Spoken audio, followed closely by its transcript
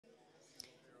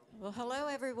Well, hello,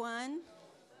 everyone.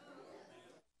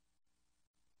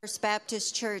 First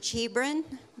Baptist Church Hebron,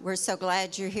 we're so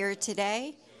glad you're here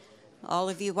today. All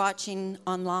of you watching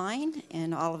online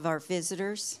and all of our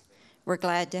visitors, we're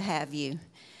glad to have you.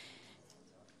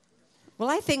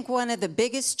 Well, I think one of the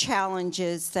biggest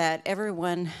challenges that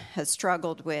everyone has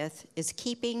struggled with is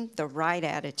keeping the right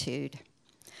attitude.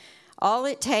 All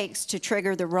it takes to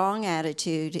trigger the wrong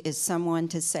attitude is someone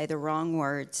to say the wrong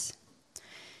words,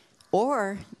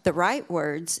 or the right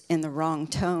words in the wrong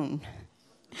tone,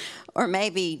 or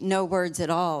maybe no words at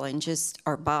all and just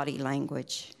our body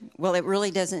language. Well, it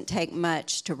really doesn't take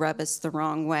much to rub us the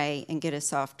wrong way and get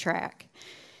us off track.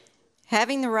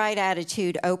 Having the right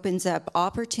attitude opens up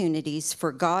opportunities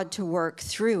for God to work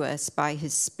through us by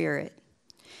His Spirit.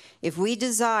 If we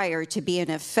desire to be an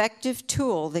effective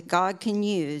tool that God can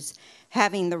use,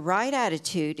 having the right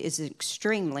attitude is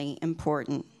extremely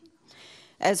important.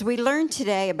 As we learn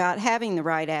today about having the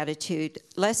right attitude,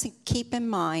 let's keep in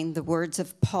mind the words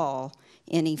of Paul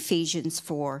in Ephesians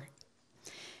 4.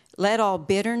 Let all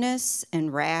bitterness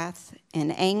and wrath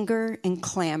and anger and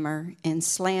clamor and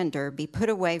slander be put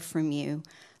away from you,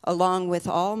 along with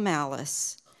all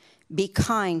malice. Be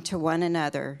kind to one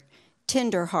another,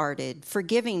 tender-hearted,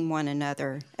 forgiving one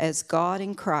another, as God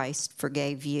in Christ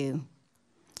forgave you.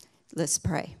 Let's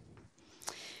pray.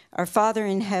 Our Father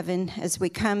in heaven, as we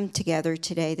come together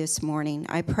today this morning,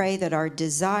 I pray that our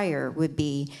desire would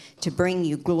be to bring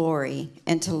you glory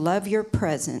and to love your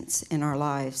presence in our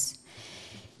lives.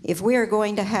 If we are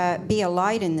going to be a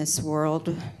light in this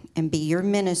world and be your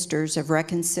ministers of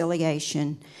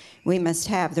reconciliation, we must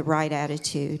have the right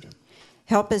attitude.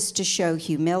 Help us to show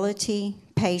humility,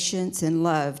 patience, and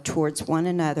love towards one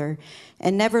another,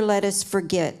 and never let us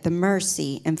forget the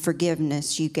mercy and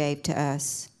forgiveness you gave to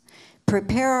us.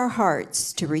 Prepare our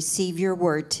hearts to receive your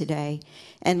word today,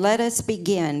 and let us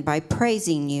begin by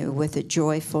praising you with a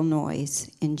joyful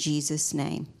noise in Jesus'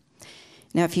 name.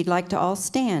 Now, if you'd like to all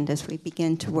stand as we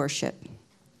begin to worship.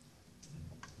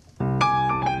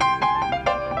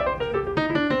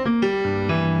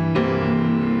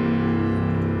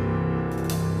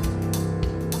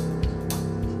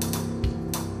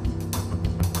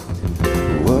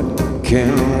 What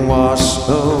can wash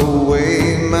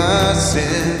away my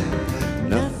sin?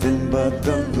 Nothing but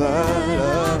the blood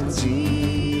of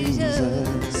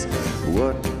Jesus.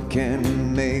 What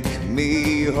can make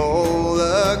me whole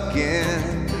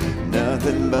again?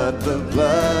 Nothing but the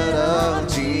blood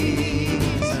of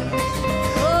Jesus.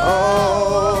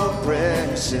 Oh,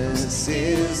 precious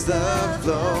is the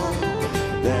flow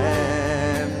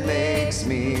that makes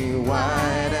me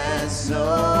white as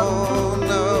snow.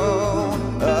 No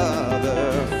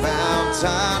other fount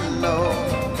I know.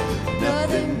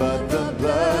 Nothing but the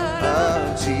blood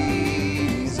of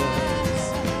Jesus.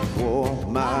 For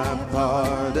my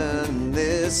pardon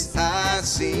this I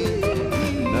see.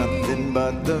 Nothing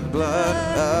but the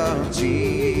blood of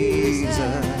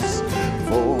Jesus.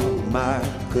 For my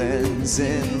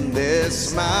cleansing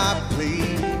this my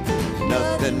plea.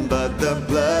 Nothing but the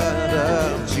blood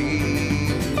of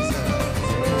Jesus.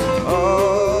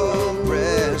 Oh,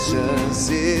 precious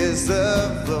is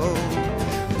the flow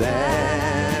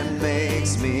that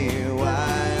makes me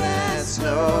white as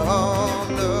snow.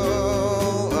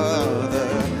 No other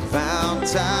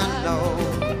fount I know.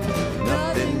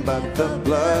 Nothing but the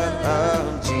blood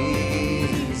of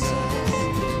Jesus.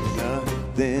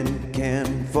 Nothing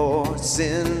can for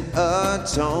sin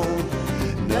atone.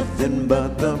 Nothing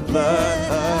but the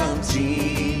blood of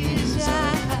Jesus.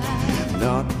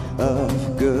 Not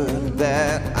of good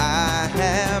that I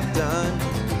have done.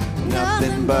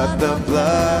 Nothing but the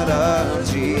blood of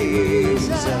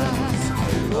Jesus.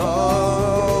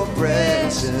 Oh,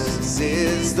 precious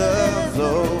is the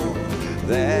flow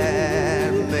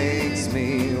that makes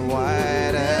me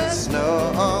white as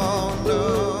snow.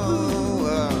 No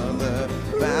other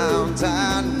fount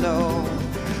I know.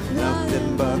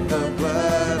 Nothing but the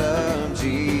blood of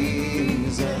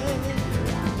Jesus.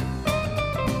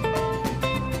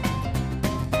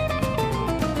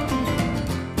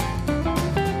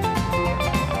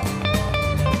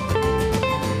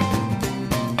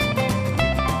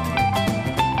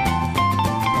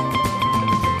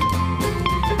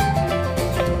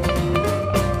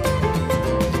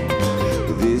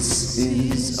 This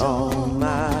is all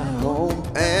my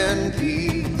hope and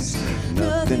peace.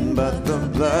 Nothing but the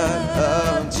blood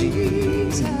of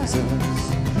Jesus.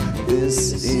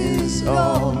 This is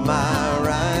all my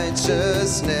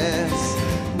righteousness.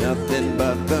 Nothing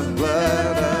but the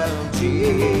blood of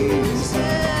Jesus.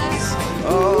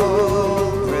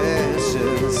 Oh,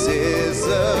 precious is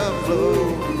the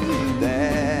flow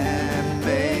that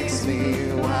makes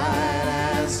me white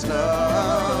as snow.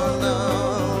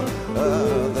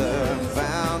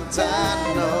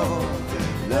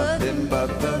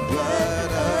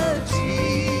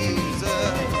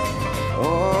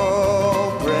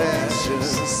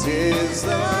 is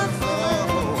the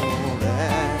flow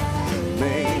that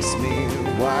makes me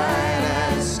white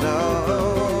as snow.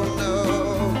 No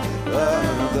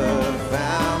other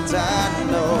fount I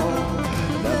know,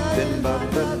 nothing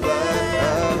but the blood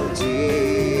of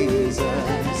Jesus,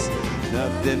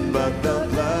 nothing but the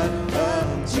blood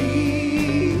of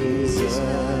Jesus.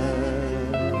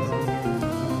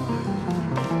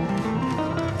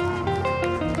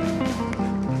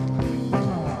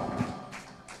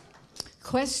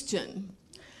 Question: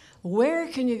 where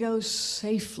can you go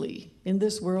safely in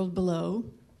this world below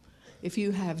if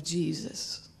you have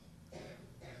Jesus?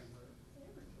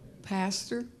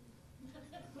 Pastor?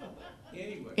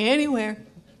 Anywhere.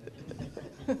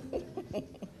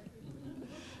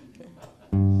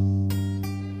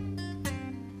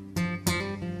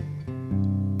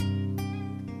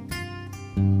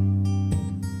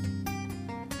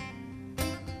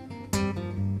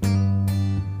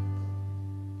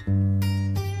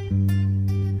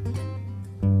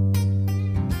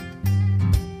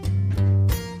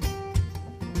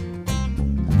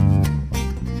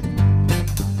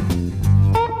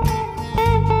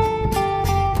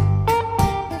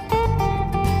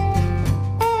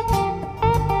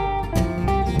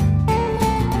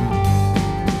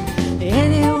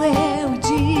 Anywhere with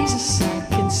Jesus I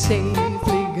can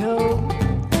safely go.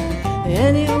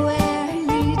 Anywhere he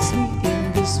leads me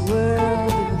in this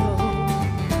world alone.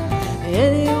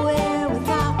 Anywhere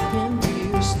without him,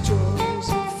 tears, joys,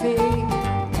 and faith.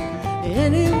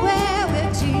 Anywhere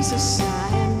with Jesus I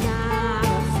am not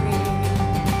afraid.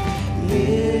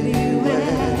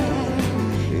 Anywhere,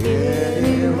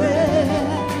 anywhere,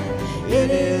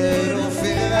 any little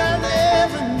fear I'll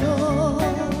never know.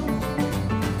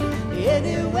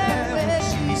 Anywhere where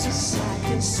Jesus I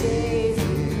can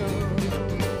safely go.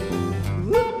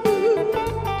 Woo-hoo.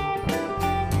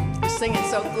 You're singing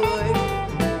so good.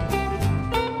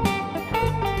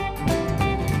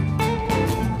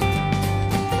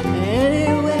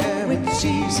 Anywhere with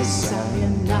Jesus I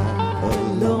am not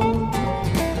alone.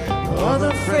 All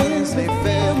the friends may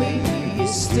fail me, he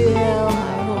is still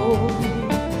my home.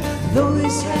 Though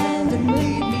his hand had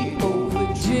made me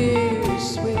over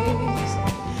dearest ways.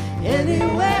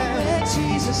 Anywhere where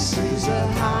Jesus is a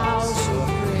house of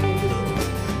praise.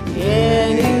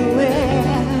 Anywhere,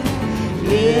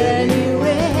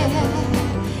 anywhere,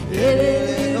 any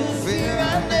little fear I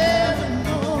never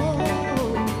know.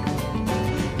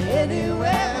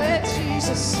 Anywhere where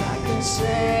Jesus I can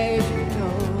safely go.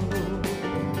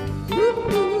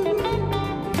 Woo-hoo.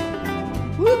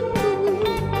 Woo-hoo.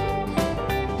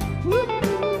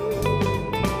 Woo-hoo.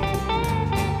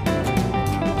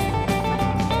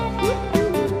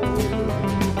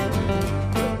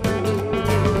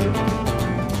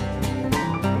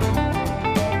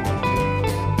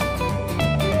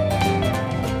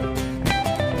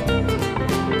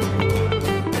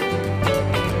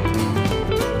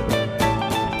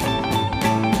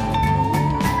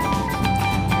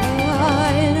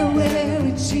 Anywhere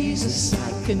with Jesus I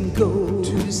can go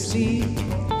to sleep.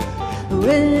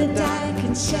 When the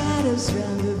dark shadows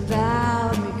round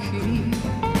about me creep,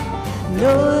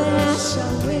 knowing I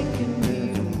shall wake and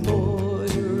meet a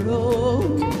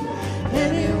mortal.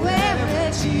 Anywhere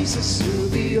where Jesus will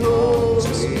behold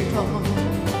me home.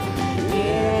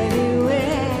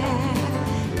 Anywhere,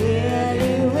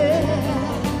 anywhere,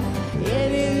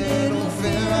 any little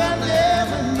fear I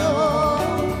never know.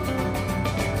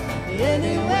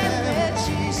 Anywhere where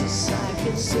Jesus I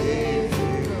can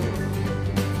safely go.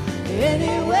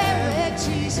 Anywhere where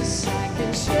Jesus I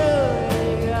can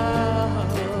surely go.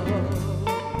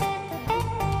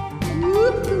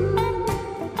 Woo-hoo.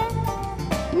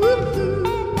 Woo-hoo.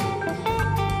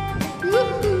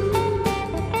 Woo-hoo.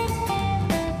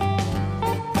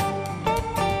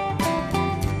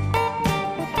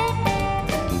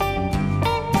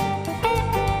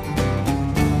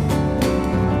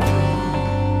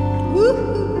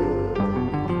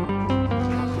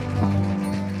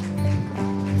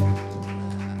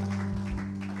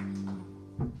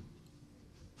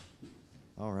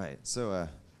 All right, so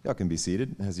y'all can be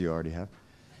seated, as you already have.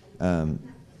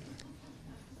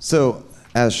 So,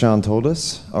 as Sean told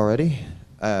us already,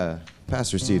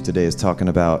 Pastor Steve today is talking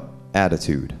about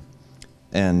attitude.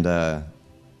 And I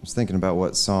was thinking about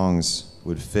what songs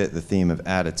would fit the theme of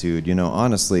attitude. You know,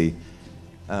 honestly,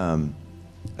 I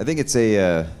think it's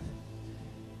a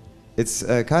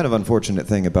kind of unfortunate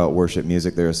thing about worship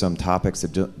music. There are some topics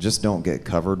that just don't get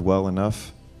covered well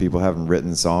enough. People haven't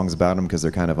written songs about them because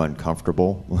they're kind of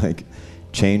uncomfortable. Like,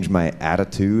 change my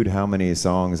attitude. How many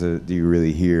songs do you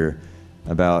really hear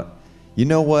about, you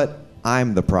know what,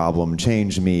 I'm the problem,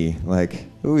 change me? Like,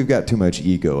 we've got too much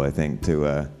ego, I think,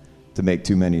 to to make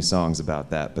too many songs about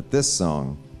that. But this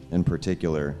song in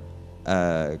particular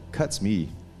cuts me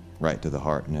right to the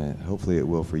heart, and hopefully it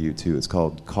will for you too. It's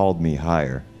called "Called Me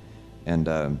Higher,"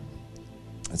 and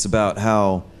it's about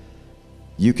how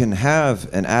you can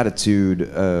have an attitude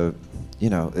of, you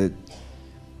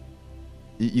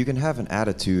can have an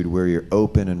attitude where you're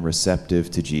open and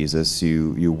receptive to Jesus.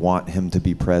 You want him to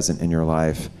be present in your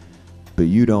life, but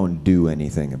you don't do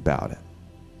anything about it.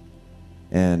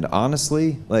 And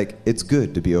honestly, like, it's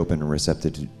good to be open and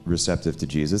receptive to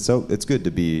Jesus. So it's good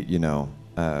to be,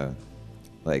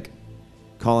 like,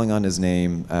 calling on his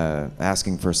name,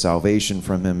 asking for salvation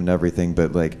from him and everything.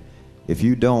 But like, if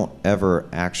you don't ever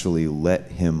actually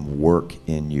let him work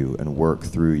in you and work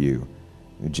through you,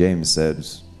 James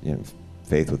says,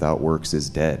 faith without works is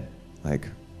dead. Like,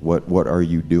 what are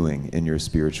you doing in your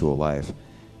spiritual life?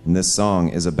 And this song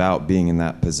is about being in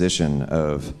that position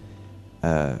of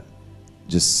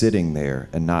just sitting there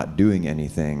and not doing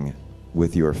anything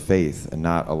with your faith and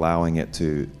not allowing it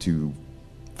to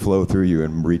flow through you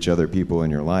and reach other people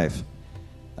in your life.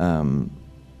 And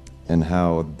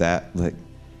how that, like,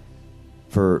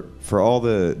 for all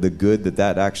the good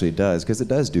that actually does, because it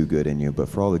does do good in you, but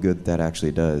for all the good that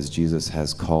actually does, Jesus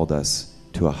has called us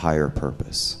to a higher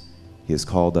purpose. He has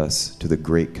called us to the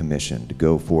Great Commission to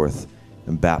go forth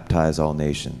and baptize all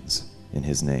nations in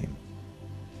his name.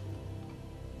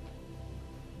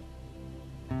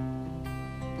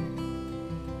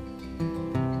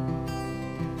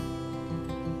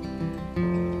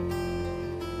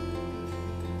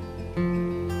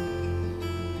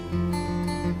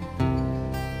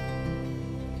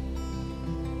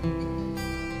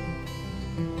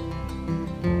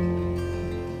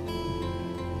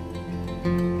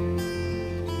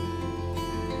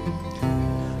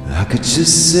 I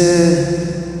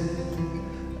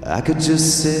could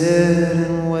just sit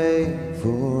and wait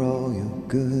for all your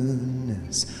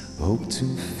goodness, hope to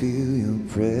feel your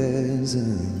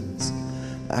presence.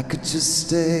 I could just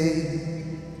stay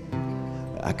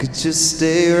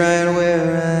right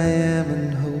where I am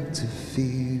and hope to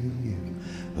feel you,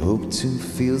 hope to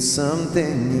feel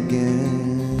something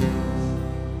again.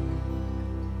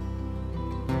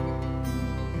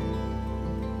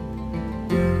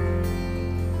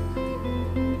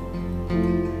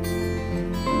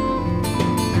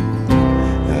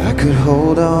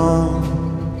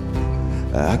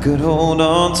 I could hold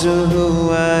on to who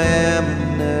I am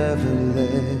and never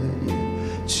let you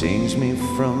change me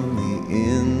from the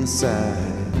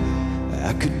inside.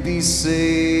 I could be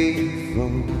safe,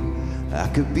 I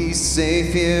could be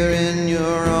safe here in your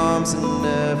arms and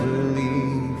never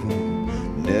leave,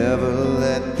 never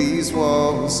let these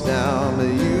walls down.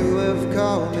 But you have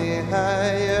called me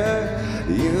higher,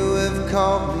 you have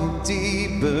called me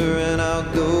deeper, and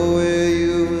I'll go where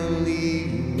you will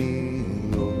lead me,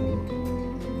 Lord.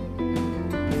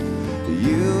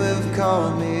 You have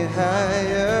called me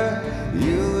higher,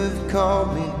 you have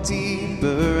called me deeper,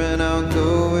 and I'll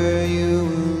go where you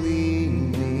will lead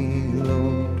me,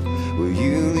 Lord, where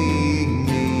you lead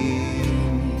me.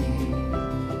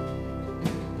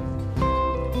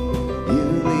 You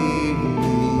lead me,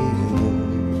 Lord.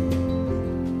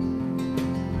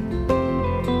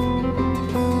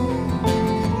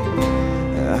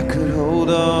 I could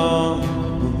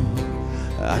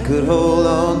hold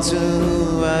on to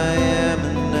who I am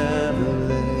and never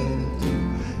let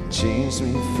you change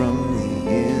me from the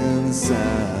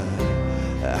inside.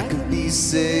 I could be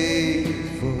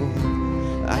safe,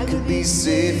 oh, I could be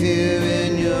safe here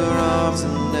in your arms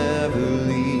and never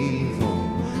leave,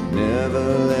 oh,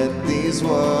 never let these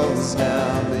walls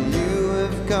down. But you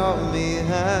have called me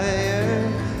higher,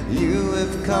 you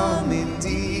have called me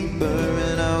deeper,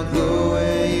 and I'll go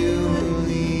where you will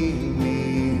lead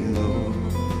me, Lord.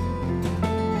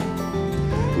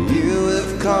 You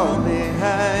have called me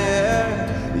higher,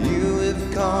 you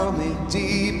have called me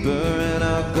deeper, and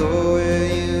I'll go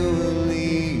where you will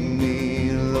lead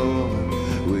me, Lord,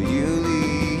 where you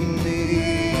lead me.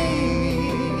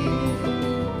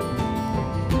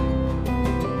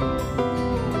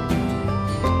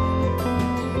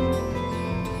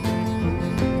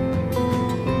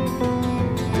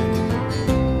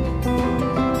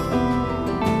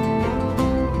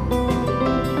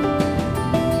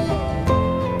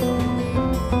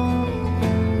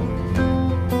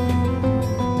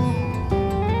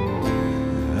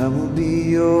 I will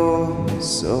be yours,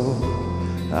 so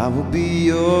I will be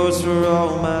yours for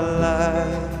all my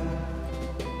life.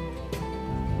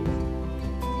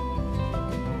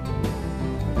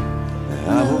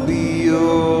 I will be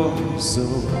yours, so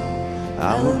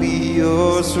I will be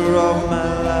yours for all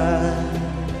my life.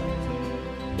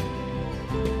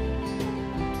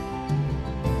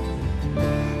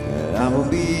 will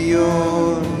be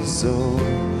yours, oh,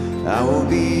 I will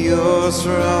be yours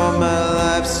for all my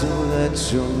life, so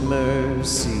let your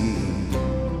mercy.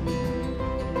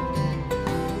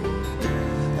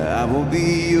 I will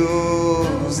be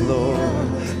yours, Lord,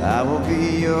 I will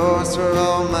be yours for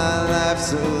all my life,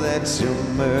 so let your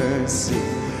mercy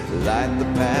light the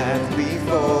path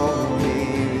before me.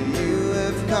 You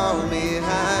have called me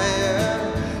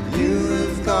higher, you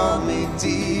have called me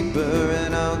deeper,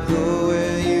 and I'll go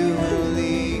where you will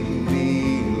lead me,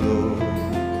 Lord.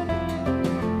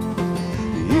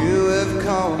 You have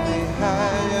called me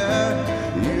higher,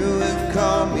 you have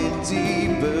called me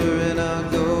deeper, and I'll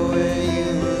go where you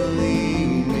will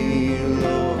lead me,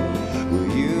 Lord. Will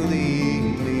you lead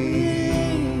me?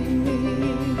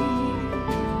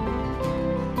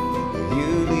 Will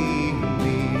you lead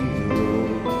me,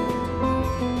 Lord?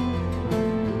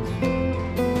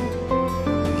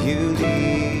 Will you lead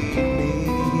me?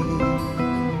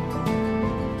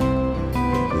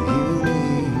 Will you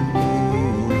lead me?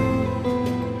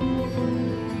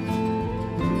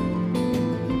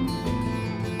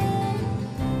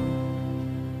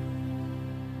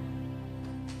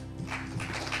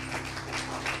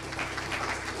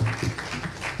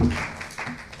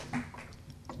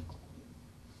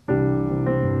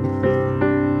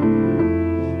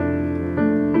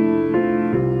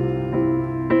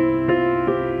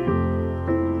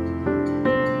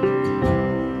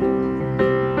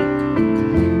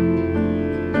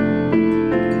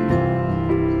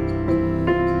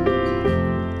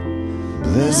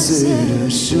 Blessed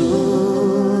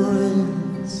assurance,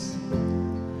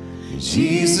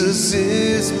 Jesus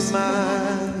is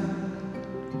mine.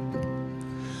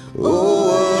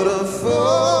 Oh, what a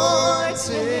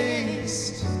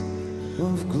foretaste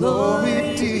of glory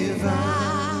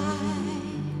divine,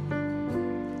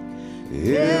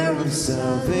 heir of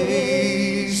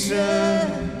salvation,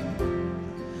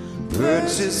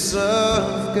 purchase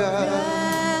of God,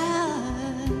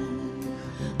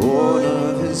 born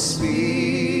of His Spirit,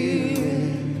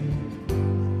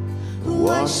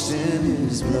 washed in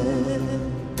His blood.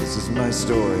 This is my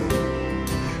story.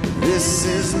 This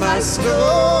is my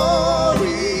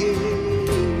story.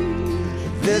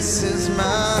 This is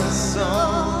my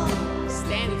song.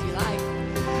 Stand if you like.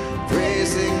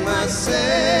 Praising my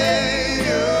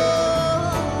Savior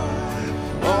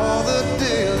all the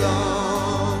day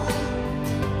long.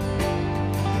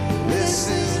 This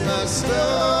is my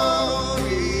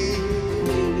story.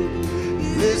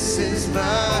 This is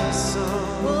my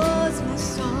song. Oh, it's my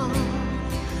song.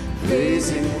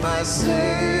 Praising my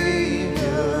Savior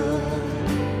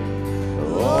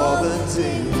all the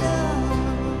day long.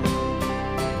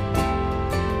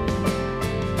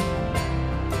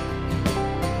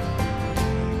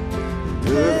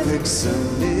 Perfect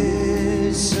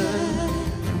submission,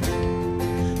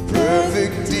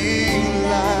 perfect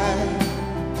delight,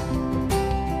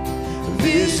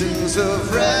 visions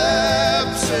of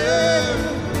rapture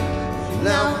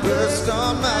now burst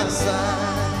on my sight.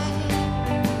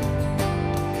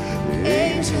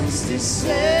 Angels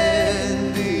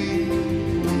descending,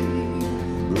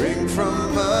 bring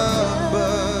from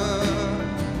above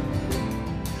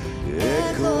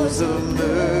echoes of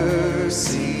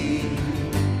mercy,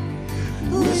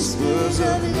 whispers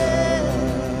of love.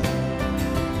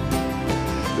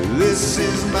 This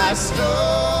is my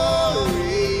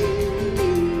story,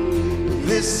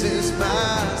 this is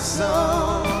my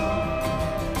song,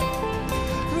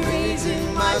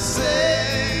 praising my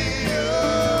Savior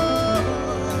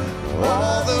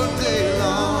all the day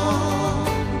long.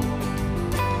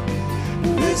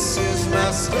 This is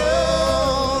my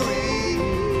story,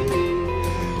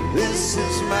 this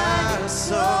is my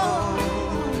song,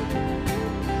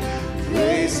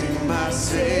 praising my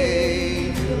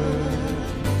Savior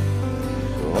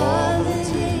all the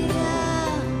day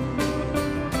long.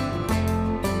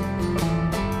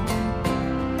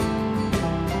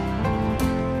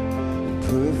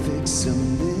 Perfect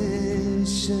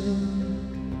submission,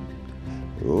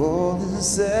 all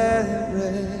is at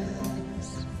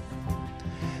rest.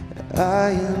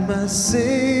 I am my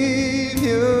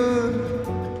Savior,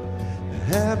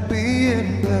 happy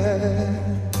and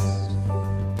blessed,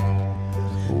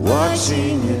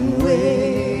 watching and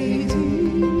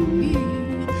waiting,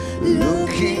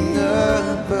 looking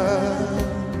above,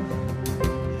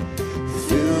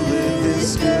 filled with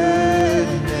His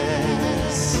goodness,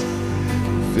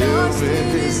 filled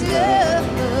with His love.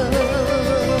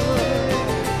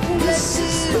 This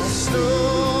is the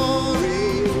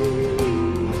story,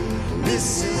 this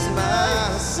is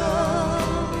my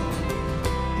song,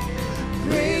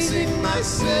 praising my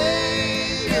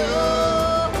Savior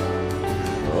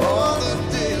all the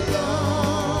day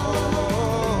long.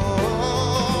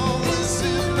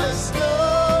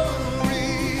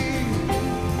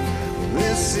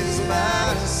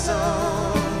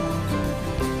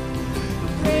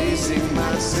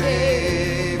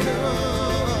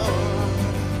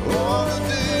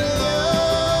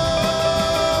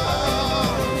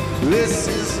 This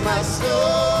is my story.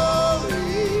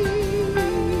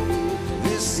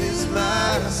 This is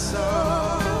my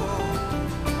song.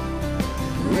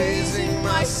 Raising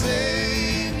my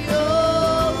Savior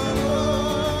all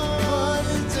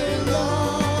the day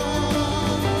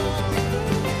long.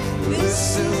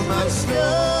 This is my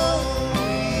story.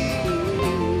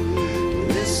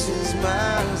 This is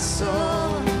my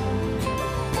song.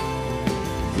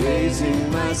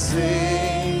 Praising my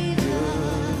Savior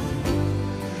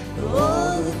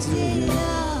all the day long.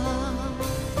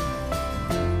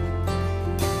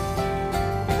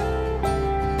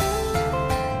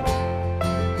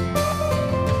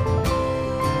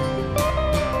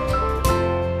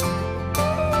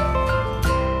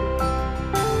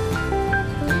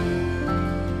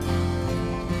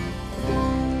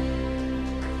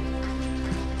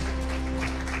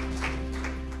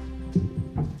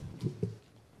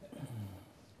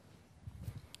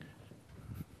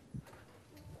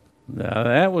 Now,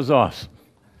 that was awesome.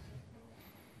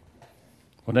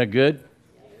 Wasn't that good?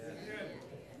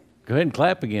 Go ahead and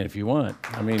clap again if you want.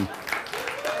 I mean,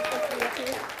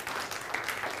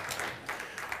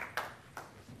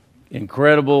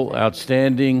 incredible,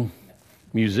 outstanding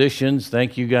musicians.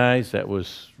 Thank you guys. That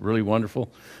was really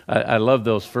wonderful. I love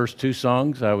those first two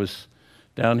songs. I was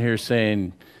down here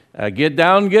saying, get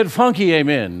down, get funky,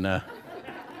 amen.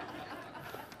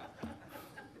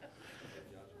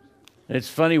 It's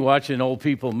funny watching old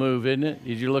people move, isn't it?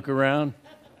 Did you look around?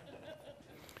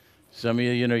 Some of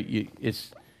you,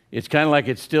 it's kind of like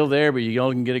it's still there, but you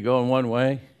only can get it going one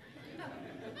way.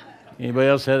 Anybody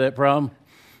else have that problem?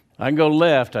 I can go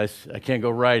left. I can't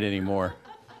go right anymore.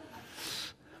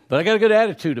 But I got a good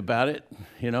attitude about it.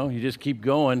 You just keep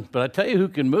going. But I tell you who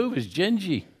can move is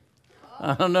Gingy.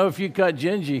 I don't know if you caught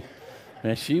Gingy.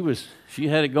 Man, she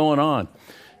had it going on.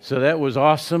 So that was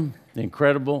awesome,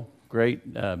 incredible. Great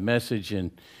message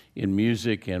in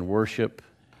music and worship.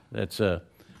 It's an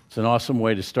awesome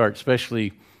way to start,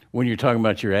 especially when you're talking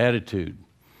about your attitude.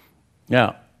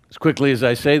 Now, as quickly as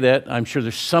I say that, I'm sure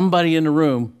there's somebody in the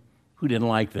room who didn't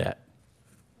like that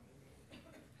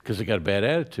because they got a bad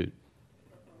attitude,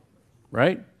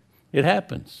 right? It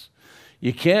happens.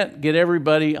 You can't get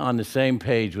everybody on the same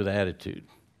page with attitude.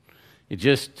 It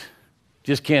just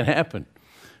can't happen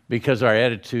because our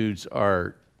attitudes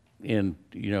are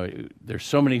there's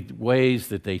so many ways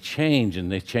that they change,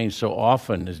 and they change so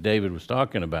often, as David was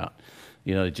talking about.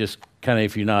 Just kind of,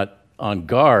 if you're not on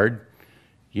guard,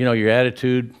 your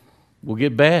attitude will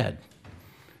get bad.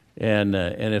 And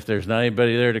if there's not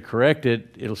anybody there to correct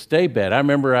it, it'll stay bad. I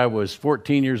remember I was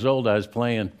 14 years old. I was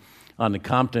playing on the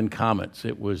Compton Comets.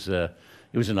 It was an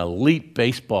elite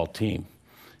baseball team.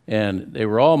 And they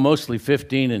were all mostly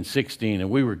 15 and 16, and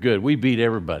we were good. We beat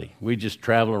everybody. We just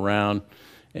traveled around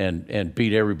and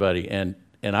beat everybody. And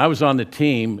I was on the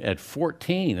team at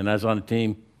 14, and I was on the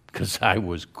team because I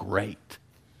was great.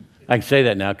 I can say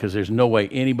that now because there's no way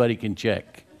anybody can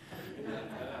check.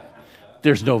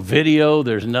 There's no video.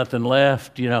 There's nothing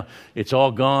left. It's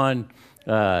all gone.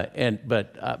 But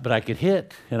I could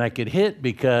hit, and I could hit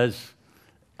because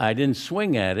I didn't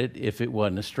swing at it if it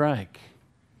wasn't a strike.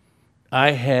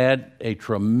 I had a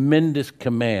tremendous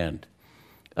command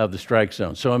of the strike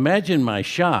zone. So imagine my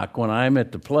shock when I'm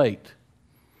at the plate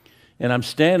and I'm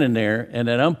standing there and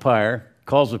that umpire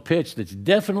calls a pitch that's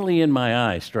definitely in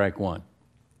my eye, strike one.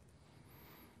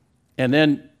 And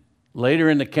then later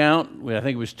in the count, I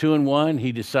think it was 2-1,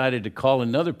 he decided to call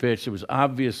another pitch that was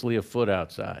obviously a foot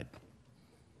outside.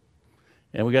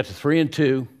 And we got to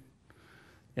 3-2,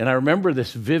 and I remember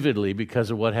this vividly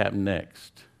because of what happened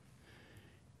next.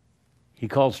 He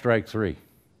called strike three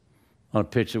on a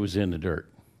pitch that was in the dirt.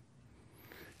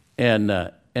 And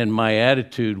my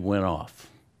attitude went off.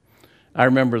 I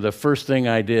remember the first thing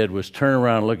I did was turn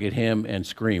around, look at him, and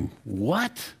scream,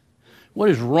 "What? What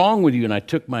is wrong with you?" And I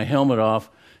took my helmet off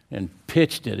and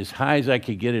pitched it as high as I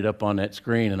could get it up on that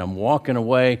screen. And I'm walking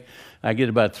away. I get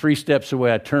about 3 steps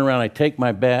away. I turn around. I take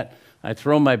my bat. I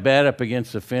throw my bat up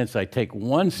against the fence. I take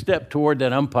 1 step toward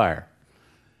that umpire,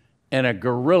 and a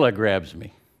gorilla grabs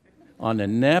me on the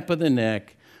nape of the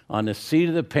neck, on the seat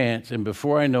of the pants, and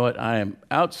before I know it, I am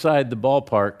outside the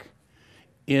ballpark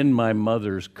in my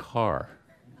mother's car.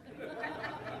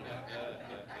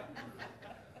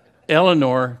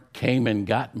 Eleanor came and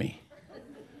got me,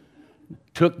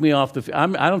 took me off the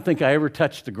field. I don't think I ever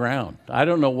touched the ground. I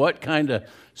don't know what kind of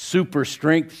super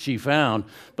strength she found,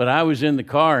 but I was in the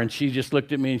car, and she just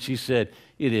looked at me and she said,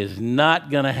 "It is not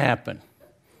going to happen.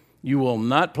 You will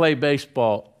not play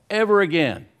baseball ever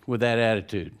again with that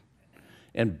attitude."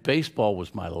 And baseball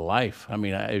was my life. I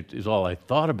mean, it was all I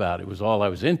thought about. It was all I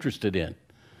was interested in.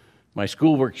 My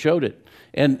schoolwork showed it.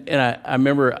 And I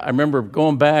remember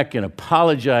going back and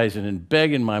apologizing and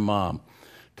begging my mom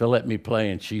to let me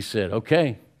play, and she said,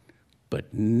 okay,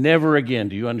 but never again.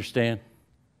 Do you understand?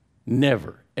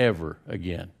 Never, ever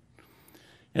again.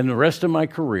 And the rest of my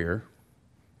career,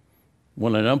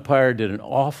 when an umpire did an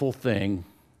awful thing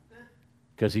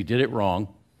because he did it wrong,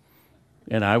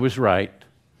 and I was right,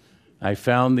 I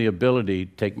found the ability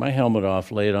to take my helmet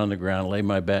off, lay it on the ground, lay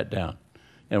my bat down,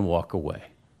 and walk away.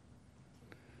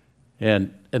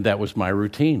 And that was my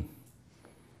routine.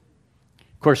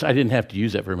 Of course, I didn't have to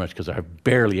use that very much because I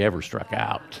barely ever struck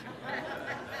out.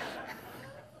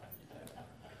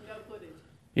 No footage.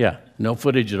 Yeah, no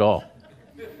footage at all.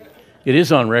 It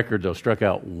is on record, though, struck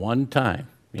out one time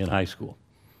in high school,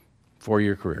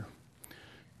 4-year career.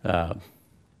 It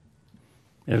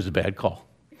was a bad call.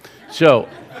 So,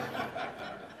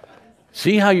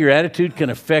 see how your attitude can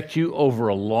affect you over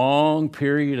a long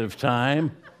period of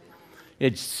time?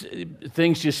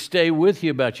 Things just stay with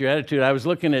you about your attitude. I was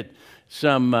looking at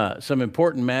some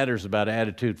important matters about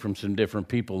attitude from some different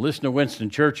people. Listen to Winston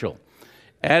Churchill.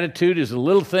 Attitude is a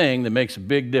little thing that makes a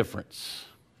big difference.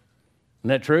 Isn't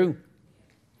that true?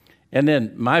 And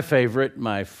then my favorite,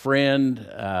 my friend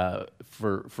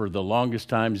for the longest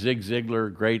time, Zig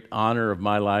Ziglar, great honor of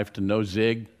my life to know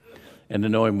Zig and to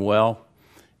know him well.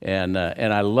 And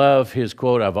I love his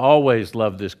quote. I've always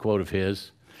loved this quote of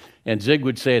his. And Zig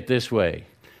would say it this way: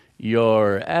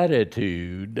 your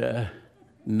attitude,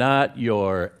 not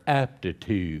your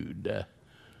aptitude,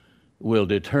 will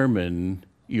determine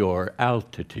your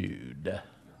altitude.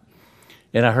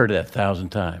 And I heard that 1,000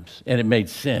 times, and it made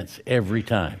sense every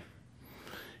time.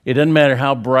 It doesn't matter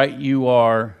how bright you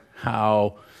are,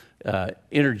 how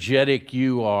energetic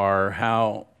you are,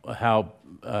 how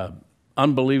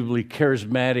unbelievably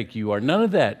charismatic you are. None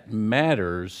of that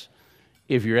matters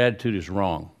if your attitude is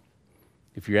wrong,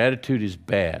 if your attitude is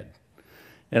bad.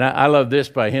 And I love this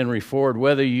by Henry Ford: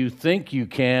 whether you think you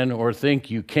can or think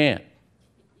you can't,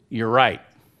 you're right.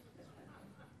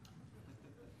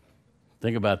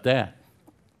 Think about that.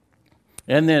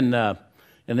 And then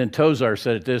Tozar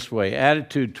said it this way: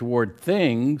 attitude toward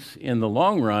things in the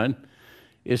long run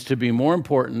is to be more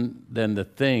important than the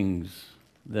things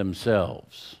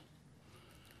themselves.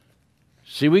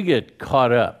 See, we get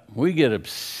caught up. We get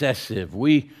obsessive.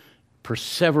 We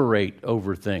perseverate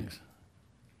over things.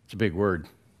 It's a big word.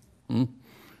 It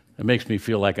makes me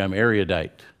feel like I'm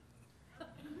erudite.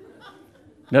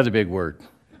 Another big word.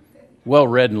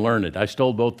 Well-read and learned. I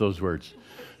stole both those words.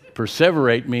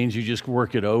 Perseverate means you just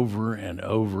work it over and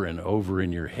over and over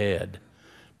in your head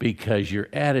because your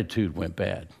attitude went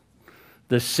bad.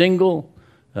 The single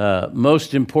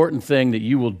most important thing that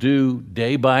you will do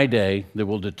day by day that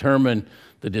will determine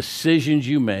the decisions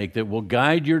you make, that will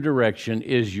guide your direction,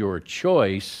 is your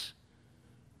choice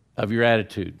of your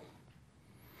attitude.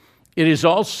 It is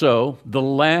also the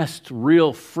last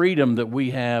real freedom that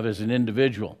we have as an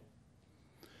individual.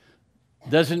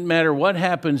 Doesn't matter what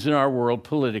happens in our world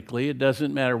politically. It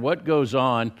doesn't matter what goes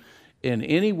on in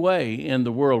any way in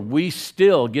the world. We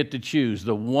still get to choose.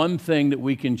 The one thing that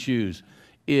we can choose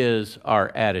is our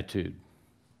attitude.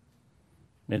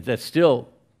 And that's still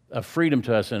a freedom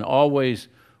to us and always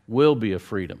will be a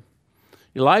freedom.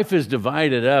 Life is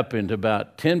divided up into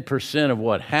about 10% of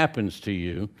what happens to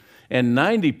you and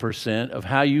 90% of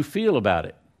how you feel about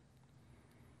it.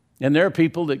 And there are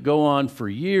people that go on for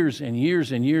years and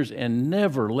years and years and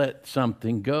never let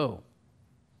something go.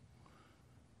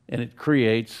 And it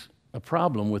creates a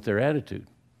problem with their attitude,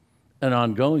 an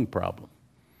ongoing problem.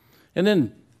 And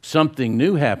then something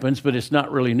new happens, but it's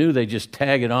not really new. They just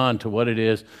tag it on to what it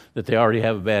is that they already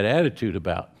have a bad attitude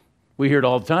about. We hear it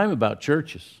all the time about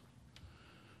churches.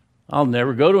 I'll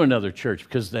never go to another church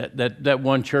because that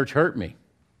one church hurt me.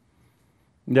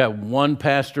 That one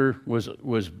pastor was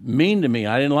mean to me.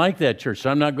 I didn't like that church,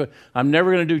 so I'm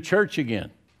never going to do church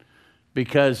again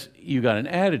because you got an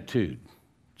attitude.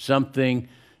 Something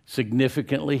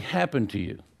significantly happened to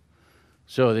you.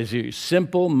 So there's a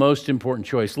simple, most important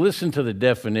choice. Listen to the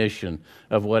definition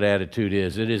of what attitude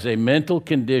is. It is a mental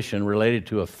condition related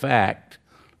to a fact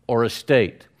or a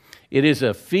state. It is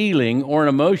a feeling or an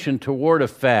emotion toward a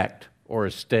fact or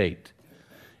a state.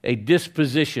 A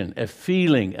disposition, a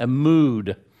feeling, a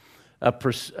mood, a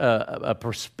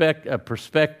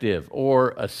perspective,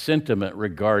 or a sentiment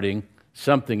regarding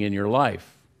something in your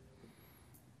life.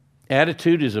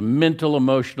 Attitude is a mental,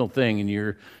 emotional thing, and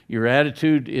your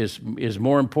attitude is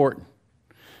more important.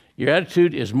 Your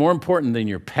attitude is more important than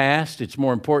your past. It's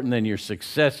more important than your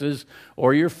successes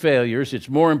or your failures. It's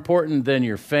more important than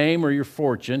your fame or your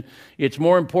fortune. It's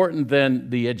more important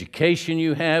than the education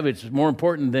you have. It's more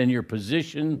important than your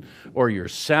position or your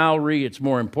salary. It's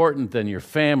more important than your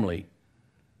family.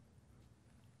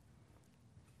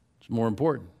 It's more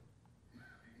important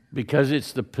because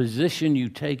it's the position you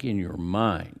take in your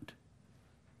mind.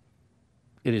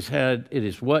 It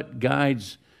is what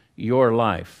guides your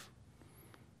life.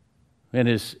 And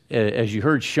as you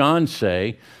heard Sean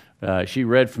say, she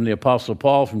read from the Apostle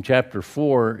Paul from chapter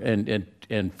 4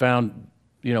 and found,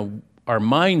 our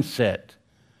mindset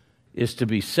is to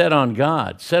be set on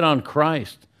God, set on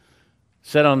Christ,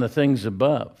 set on the things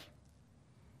above.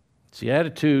 See,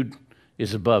 attitude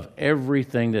is above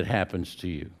everything that happens to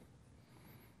you.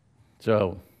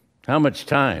 So, how much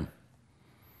time,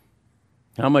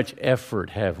 how much effort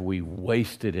have we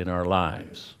wasted in our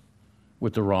lives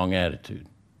with the wrong attitude?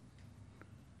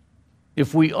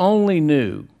 If we only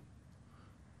knew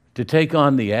to take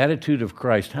on the attitude of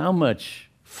Christ, how much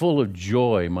full of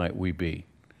joy might we be?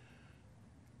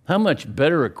 How much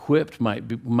better equipped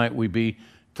might we be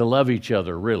to love each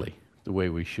other really the way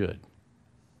we should?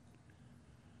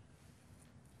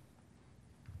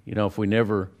 If we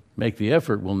never make the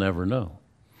effort, we'll never know.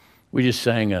 We just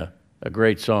sang a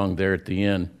great song there at the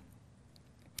end,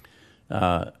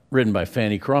 written by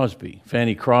Fanny Crosby.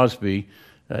 Fanny Crosby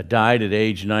died at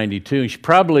age 92. She's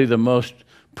probably the most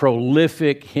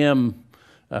prolific hymn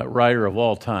writer of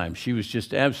all time. She was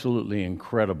just absolutely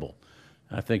incredible.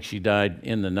 I think she died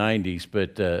in the 90s.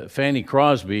 But Fanny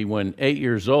Crosby, when 8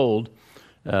 years old,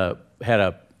 had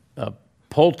a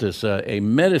poultice, a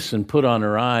medicine put on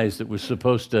her eyes that was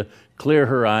supposed to clear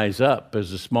her eyes up.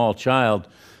 As a small child,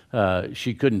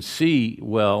 she couldn't see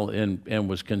well and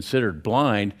was considered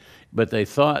blind, but they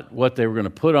thought what they were going to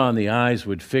put on the eyes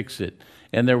would fix it.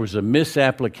 And there was a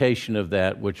misapplication of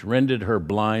that which rendered her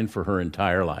blind for her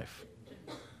entire life.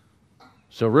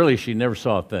 So really, she never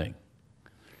saw a thing.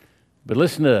 But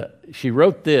she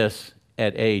wrote this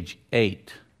at age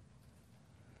 8.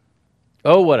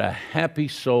 Oh, what a happy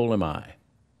soul am I.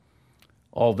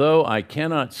 Although I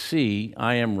cannot see,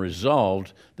 I am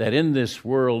resolved that in this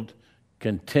world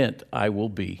content I will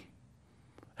be.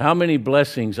 How many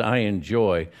blessings I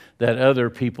enjoy that other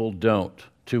people don't.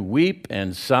 To weep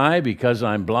and sigh because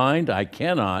I'm blind, I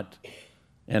cannot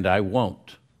and I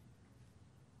won't.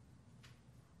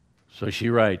 So she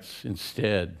writes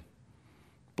instead,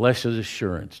 blessed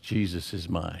assurance, Jesus is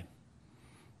mine.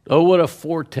 Oh, what a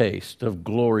foretaste of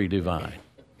glory divine.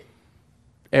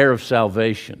 Heir of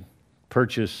salvation,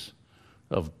 purchase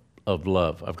of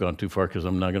love. I've gone too far because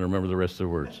I'm not going to remember the rest of the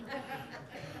words.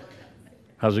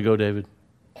 How's it go, David?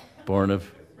 Born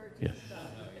of? Yeah.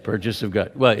 Purchase of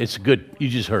God. Well, it's good. You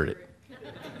just heard it.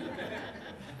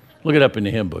 Look it up in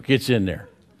the hymn book. It's in there.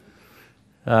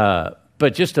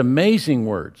 But just amazing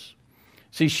words.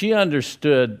 See, she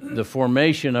understood the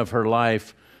formation of her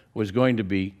life was going to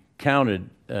be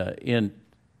counted in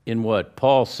what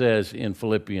Paul says in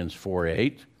Philippians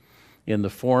 4:8, in the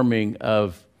forming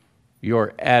of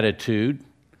your attitude.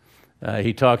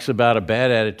 He talks about a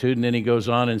bad attitude, and then he goes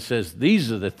on and says,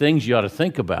 these are the things you ought to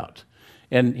think about.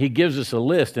 And he gives us a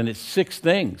list, and it's 6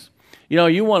 things.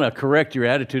 You want to correct your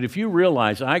attitude. If you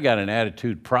realize I got an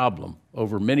attitude problem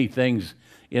over many things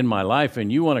in my life, and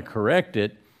you want to correct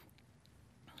it,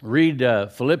 read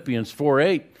Philippians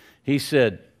 4:8. He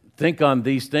said, think on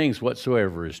these things,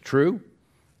 whatsoever is true,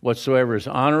 whatsoever is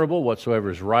honorable,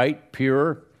 whatsoever is right,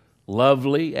 pure,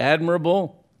 lovely,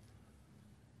 admirable.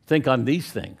 Think on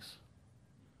these things.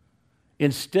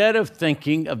 Instead of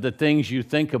thinking of the things you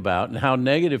think about and how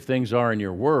negative things are in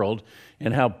your world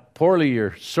and how poorly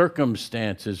your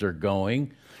circumstances are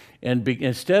going, and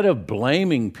instead of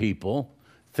blaming people,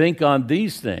 think on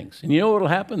these things. And you know what will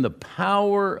happen? The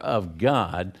power of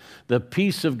God, the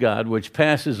peace of God, which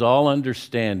passes all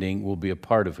understanding, will be a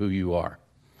part of who you are.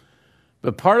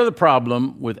 But part of the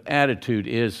problem with attitude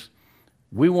is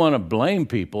we want to blame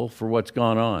people for what's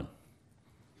gone on.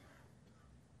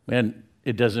 And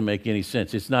it doesn't make any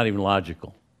sense. It's not even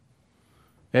logical.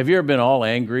 Have you ever been all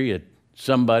angry at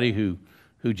somebody who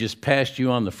just passed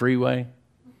you on the freeway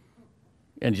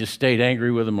and just stayed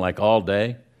angry with them like all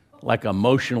day, like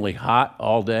emotionally hot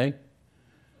all day?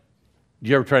 Did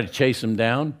you ever try to chase them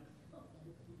down?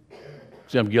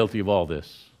 See, I'm guilty of all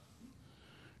this.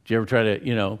 Did you ever try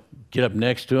to, get up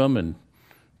next to them and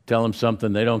tell them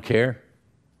something they don't care?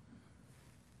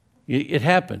 It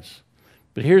happens.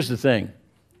 But here's the thing.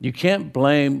 You can't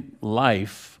blame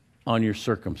life on your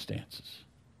circumstances.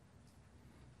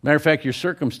 Matter of fact, your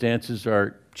circumstances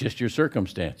are just your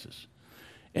circumstances.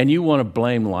 And you want to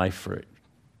blame life for it.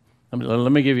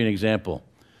 Let me give you an example.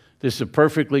 This is a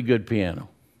perfectly good piano,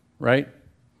 right?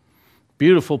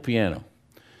 Beautiful piano.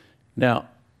 Now,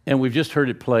 and we've just heard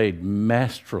it played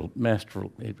masterful,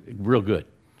 real good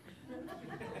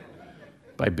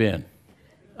by Ben.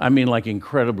 I mean, like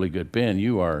incredibly good. Ben,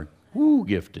 you are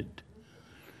gifted.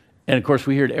 And of course,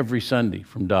 we hear it every Sunday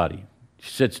from Dottie.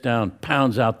 She sits down,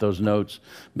 pounds out those notes,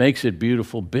 makes it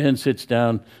beautiful. Ben sits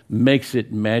down, makes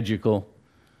it magical.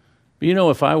 But you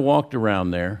know, if I walked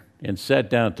around there and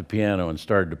sat down at the piano and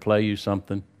started to play you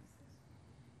something,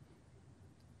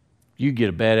 you'd get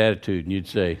a bad attitude and you'd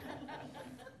say,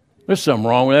 there's something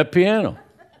wrong with that piano.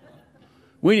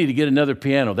 We need to get another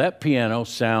piano. That piano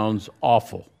sounds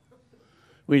awful.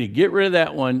 We need to get rid of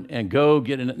that one and go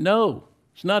get another. No,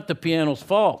 it's not the piano's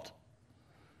fault.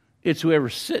 It's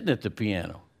whoever's sitting at the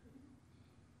piano.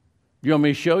 You want me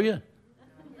to show you?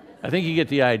 I think you get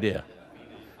the idea.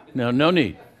 No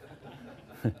need.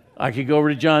 I could go over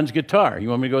to John's guitar. You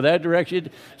want me to go that direction?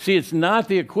 See, it's not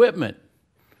the equipment.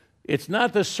 It's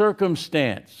not the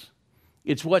circumstance.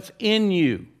 It's what's in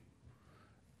you.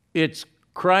 It's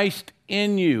Christ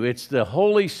in you. It's the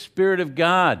Holy Spirit of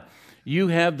God. You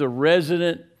have the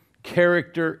resident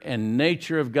character and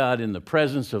nature of God in the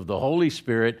presence of the Holy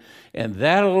Spirit, and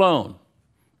that alone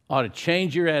ought to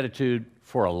change your attitude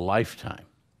for a lifetime.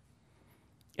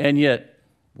 And yet,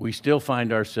 we still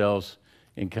find ourselves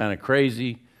in kind of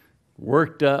crazy,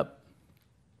 worked up,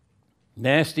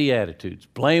 nasty attitudes,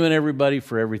 blaming everybody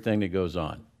for everything that goes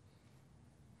on.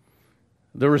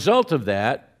 The result of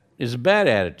that is a bad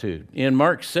attitude. In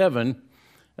Mark 7,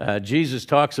 Jesus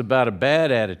talks about a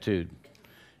bad attitude.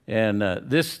 And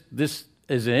this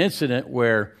is an incident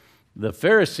where the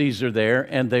Pharisees are there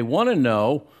and they want to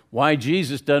know why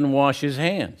Jesus doesn't wash his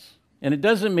hands. And it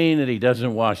doesn't mean that he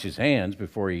doesn't wash his hands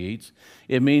before he eats.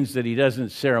 It means that he doesn't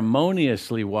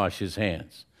ceremoniously wash his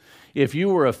hands. If you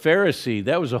were a Pharisee,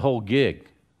 that was a whole gig.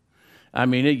 I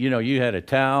mean, you had a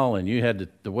towel, and you had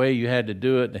the way you had to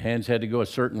do it. The hands had to go a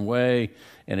certain way,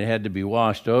 and it had to be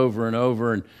washed over and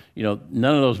over. And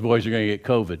none of those boys are going to get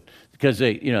COVID because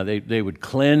they would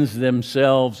cleanse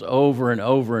themselves over and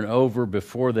over and over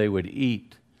before they would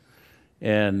eat.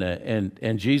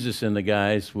 And Jesus and the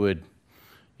guys would,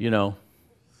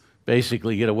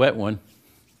 basically get a wet one,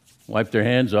 wipe their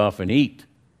hands off, and eat.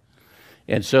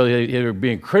 And so they were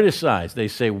being criticized. They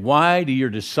say, "Why do your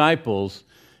disciples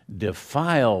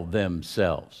defile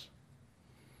themselves?"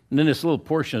 And in this little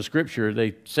portion of Scripture,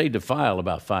 they say defile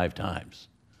about 5 times.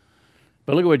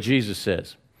 But look at what Jesus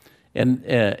says. And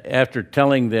after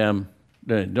telling them,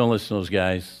 don't listen to those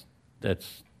guys,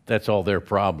 that's all their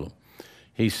problem.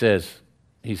 He says,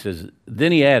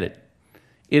 then he added,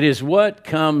 "It is what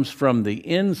comes from the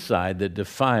inside that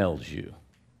defiles you."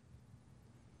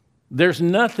 There's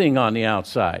nothing on the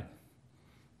outside,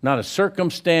 not a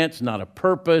circumstance, not a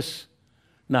purpose,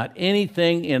 not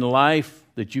anything in life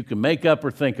that you can make up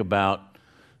or think about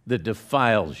that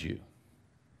defiles you.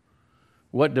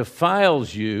 What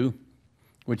defiles you,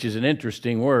 which is an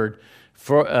interesting word,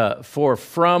 for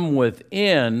from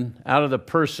within, out of the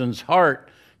person's heart,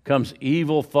 comes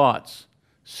evil thoughts,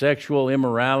 sexual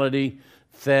immorality,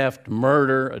 theft,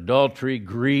 murder, adultery,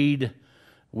 greed,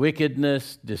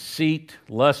 wickedness, deceit,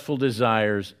 lustful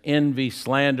desires, envy,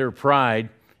 slander, pride,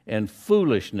 and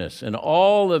foolishness. And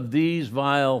all of these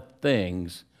vile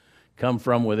things come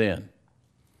from within.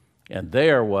 And they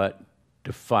are what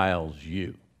defiles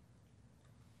you.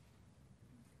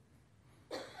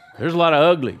 There's a lot of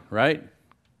ugly, right?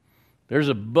 There's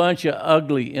a bunch of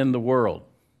ugly in the world.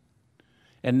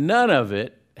 And none of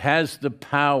it has the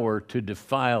power to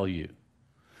defile you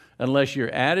unless your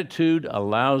attitude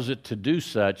allows it to do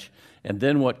such, and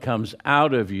then what comes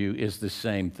out of you is the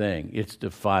same thing. It's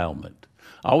defilement.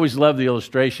 I always love the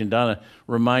illustration. Donna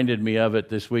reminded me of it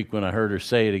this week when I heard her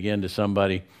say it again to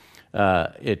somebody.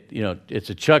 It's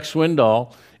a Chuck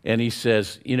Swindoll, and he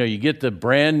says, you get the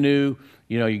brand new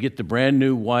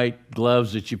white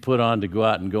gloves that you put on to go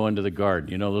out and go into the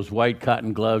garden. Those white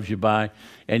cotton gloves you buy,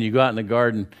 and you go out in the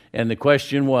garden, and the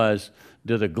question was,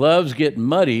 do the gloves get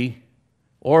muddy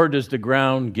or does the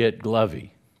ground get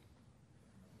glovey?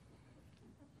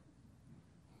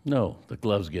 No, the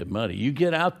gloves get muddy. You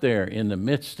get out there in the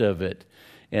midst of it,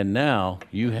 and now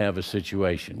you have a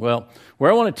situation. Well,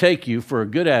 where I want to take you for a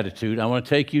good attitude, I want to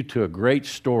take you to a great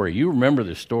story. You remember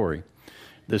this story.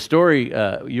 The story,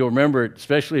 you'll remember it,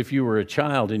 especially if you were a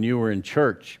child and you were in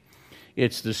church.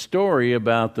 It's the story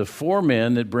about the 4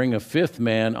 men that bring a 5th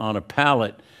man on a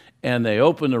pallet, and they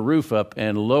open the roof up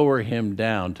and lower him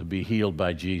down to be healed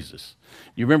by Jesus.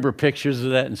 You remember pictures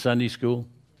of that in Sunday school?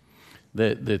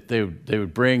 That they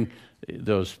would bring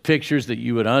those pictures that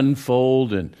you would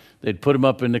unfold, and they'd put them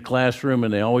up in the classroom,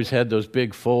 and they always had those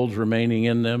big folds remaining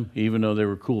in them, even though they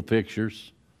were cool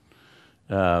pictures.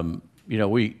 I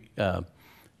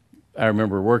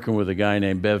remember working with a guy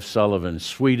named Bev Sullivan,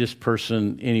 sweetest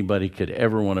person anybody could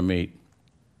ever want to meet.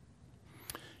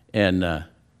 And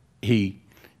he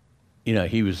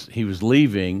was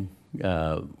leaving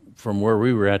from where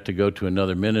we were at to go to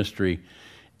another ministry,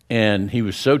 and he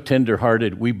was so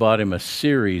tender-hearted, we bought him a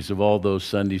series of all those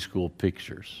Sunday school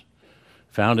pictures.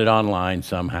 Found it online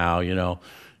somehow,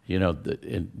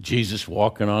 and Jesus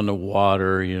walking on the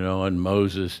water, and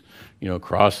Moses,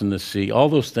 crossing the sea, all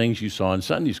those things you saw in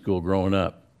Sunday school growing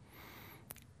up.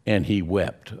 And he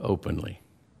wept openly.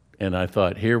 And I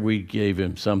thought, here we gave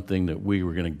him something that we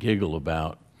were going to giggle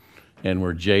about and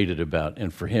were jaded about.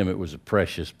 And for him, it was a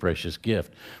precious, precious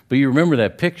gift. But you remember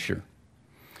that picture.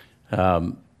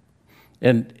 And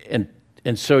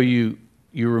so you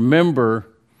remember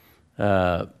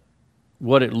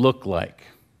what it looked like.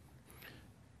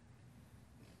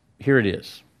 Here it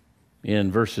is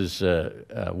in verses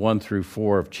 1 through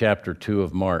 4 of chapter 2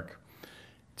 of Mark.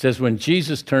 It says, when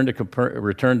Jesus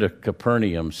returned to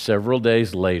Capernaum several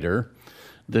days later,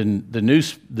 the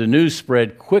news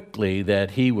spread quickly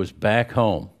that he was back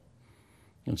home.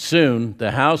 And soon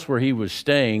the house where he was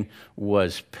staying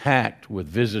was packed with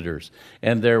visitors,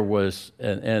 and there was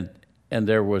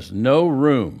no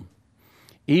room,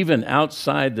 even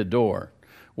outside the door,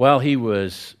 while he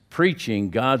was preaching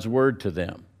God's word to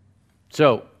them.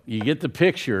 So you get the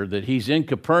picture that he's in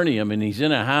Capernaum and he's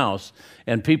in a house,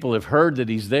 and people have heard that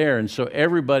he's there, and so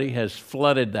everybody has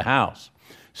flooded the house.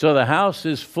 So the house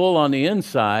is full on the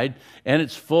inside and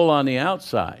it's full on the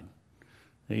outside.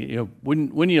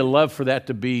 Wouldn't you love for that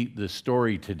to be the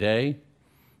story today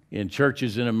in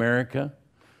churches in America?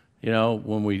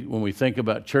 When we think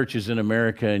about churches in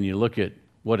America and you look at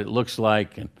what it looks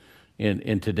like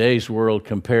in today's world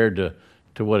compared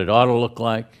to what it ought to look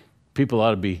like, people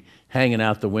ought to be hanging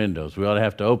out the windows. We ought to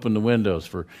have to open the windows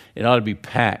it ought to be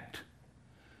packed.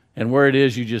 And where it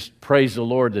is, you just praise the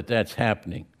Lord that that's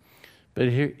happening. But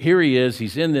here he is,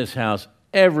 he's in this house,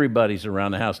 everybody's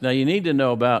around the house. Now you need to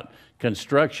know about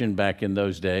construction back in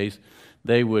those days.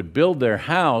 They would build their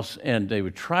house and they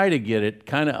would try to get it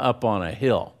kind of up on a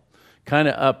hill, kind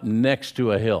of up next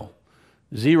to a hill.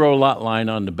 Zero lot line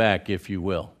on the back, if you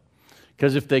will.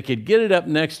 Because if they could get it up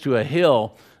next to a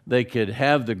hill, they could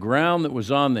have the ground that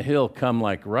was on the hill come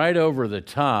like right over the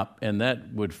top, and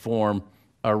that would form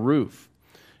a roof.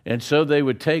 And so they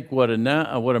would take what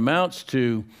amounts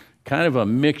to kind of a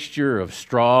mixture of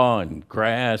straw and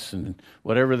grass and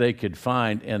whatever they could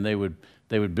find, and they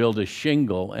would build a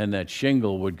shingle, and that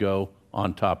shingle would go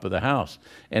on top of the house.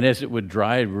 And as it would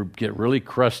dry, it would get really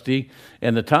crusty,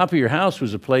 and the top of your house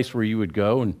was a place where you would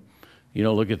go and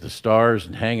look at the stars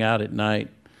and hang out at night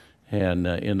and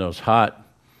in those hot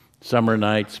summer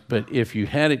nights. But if you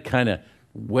had it kind of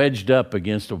wedged up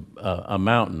against a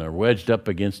mountain or wedged up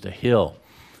against a hill,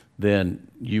 then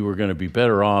you were going to be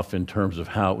better off in terms of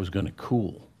how it was going to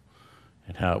cool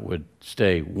and how it would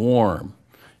stay warm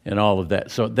and all of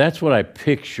that. So that's what I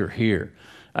picture here.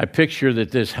 I picture that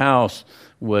this house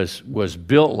was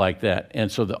built like that.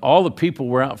 And so all the people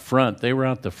were out front. They were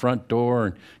out the front door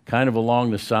and kind of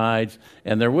along the sides.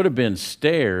 And there would have been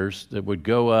stairs that would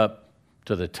go up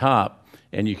to the top,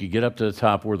 and you could get up to the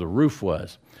top where the roof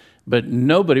was. But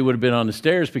nobody would have been on the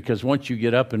stairs, because once you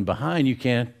get up and behind, you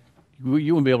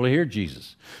wouldn't be able to hear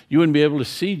Jesus. You wouldn't be able to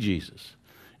see Jesus.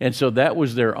 And so that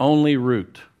was their only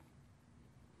route.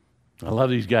 I love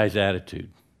these guys'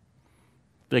 attitude.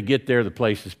 They get there, the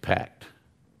place is packed.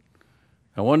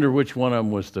 I wonder which one of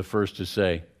them was the first to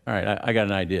say, all right, I got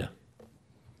an idea.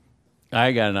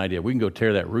 I got an idea. We can go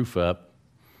tear that roof up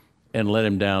and let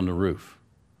him down the roof.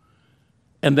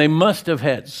 And they must have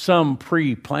had some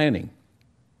pre-planning.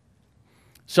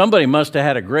 Somebody must have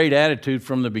had a great attitude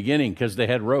from the beginning, because they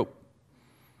had rope.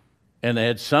 And they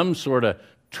had some sort of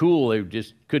tool. They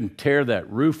just couldn't tear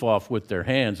that roof off with their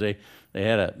hands. They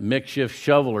had a makeshift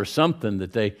shovel or something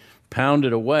that they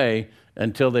pounded away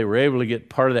until they were able to get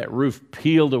part of that roof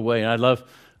peeled away. And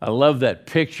I love that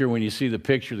picture. When you see the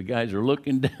picture, the guys are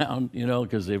looking down,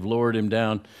 because they've lowered him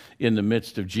down in the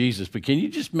midst of Jesus. But can you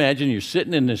just imagine you're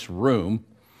sitting in this room,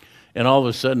 and all of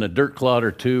a sudden a dirt clod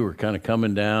or two are kind of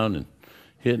coming down and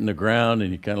hitting the ground,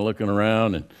 and you're kind of looking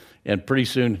around, and pretty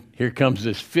soon here comes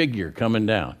this figure coming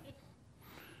down.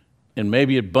 And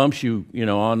maybe it bumps you,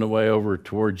 on the way over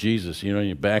toward Jesus, and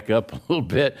you back up a little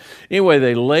bit. Anyway,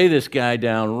 they lay this guy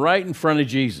down right in front of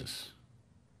Jesus.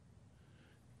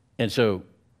 And so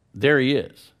there he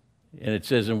is. And it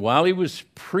says, and while he was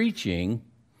preaching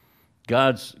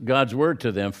God's word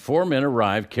to them. 4 men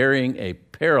arrived carrying a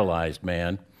paralyzed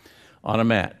man on a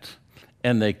mat,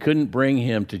 and they couldn't bring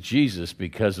him to Jesus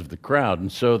because of the crowd.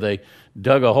 And so they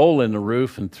dug a hole in the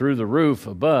roof and threw the roof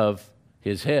above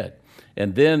his head.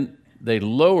 And then they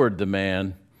lowered the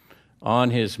man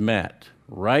on his mat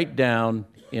right down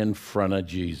in front of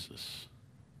Jesus.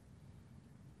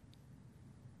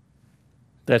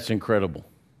 That's incredible.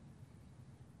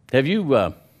 Have you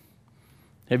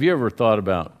ever thought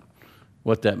about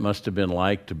what that must have been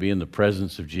like to be in the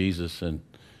presence of Jesus and,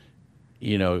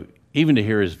 even to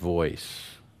hear his voice?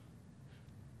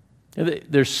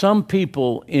 There's some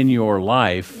people in your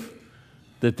life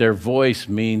that their voice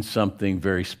means something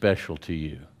very special to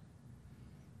you.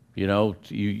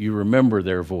 You remember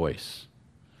their voice.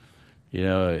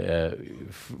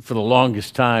 For the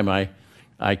longest time,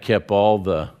 I kept all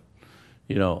the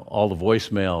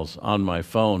voicemails on my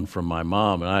phone from my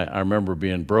mom, and I remember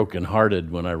being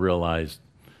brokenhearted when I realized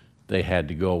they had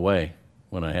to go away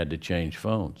when I had to change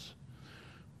phones.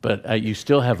 But you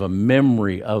still have a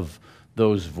memory of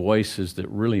those voices that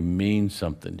really mean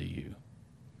something to you.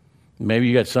 Maybe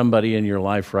you got somebody in your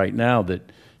life right now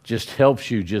that just helps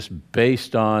you just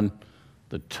based on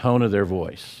the tone of their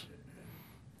voice,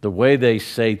 the way they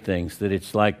say things, that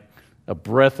it's like a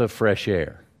breath of fresh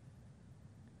air.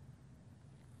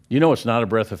 It's not a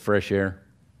breath of fresh air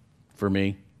for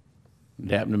me. It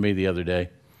happened to me the other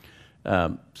day.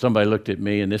 Somebody looked at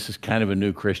me, and this is kind of a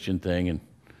new Christian thing, and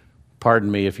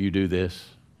pardon me if you do this,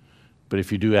 but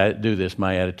if you do this,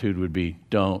 my attitude would be,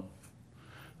 don't.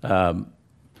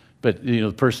 But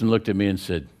the person looked at me and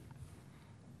said,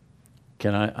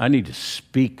 I need to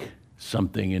speak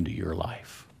something into your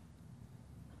life.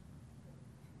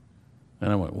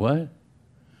 And I went, what?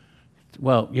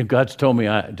 Well, God's told me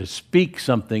to speak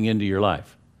something into your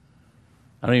life.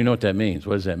 I don't even know what that means.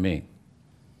 What does that mean?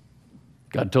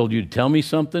 God told you to tell me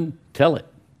something? Tell it.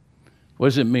 What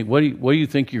does it mean? What do you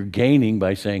think you're gaining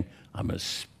by saying, I'm going to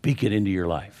speak it into your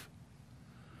life?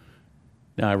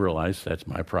 Now I realize that's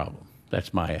my problem.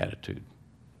 That's my attitude.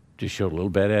 Just showed a little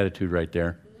bad attitude right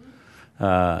there.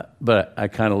 But I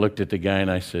kind of looked at the guy and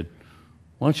I said,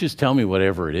 why don't you just tell me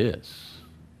whatever it is?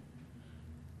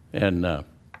 And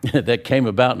that came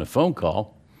about in a phone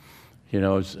call. I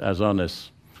was on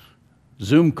this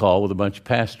Zoom call with a bunch of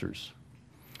pastors.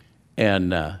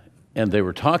 And they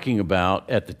were talking about,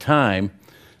 at the time,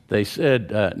 they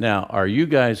said, now, are you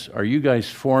guys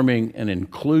forming an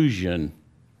inclusion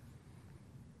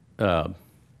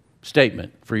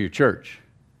statement for your church?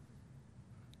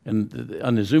 And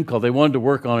on the Zoom call, they wanted to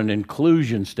work on an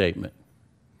inclusion statement.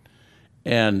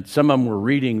 And some of them were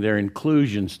reading their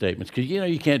inclusion statements, because,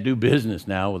 you can't do business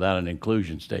now without an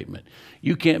inclusion statement.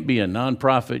 You can't be a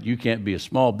nonprofit. You can't be a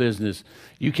small business.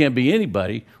 You can't be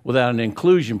anybody without an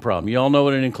inclusion problem. You all know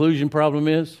what an inclusion problem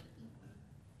is?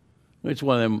 It's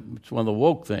one of the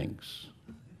woke things.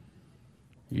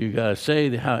 You got to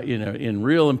say how, in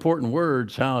real important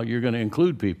words, how you're going to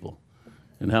include people,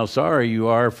 and how sorry you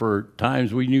are for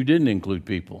times when you didn't include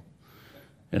people,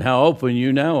 and how open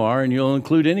you now are, and you'll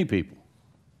include any people.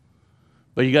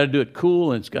 But you got to do it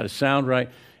cool, and it's got to sound right.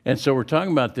 And so we're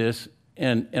talking about this,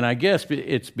 and I guess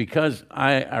it's because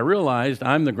I realized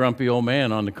I'm the grumpy old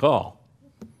man on the call.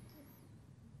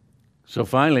 So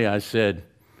finally I said,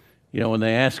 when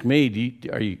they ask me,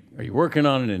 are you working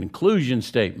on an inclusion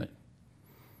statement?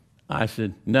 I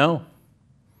said, no.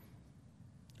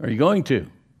 Are you going to?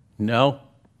 No.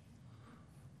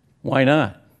 Why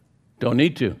not? Don't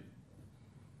need to.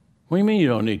 What do you mean you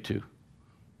don't need to?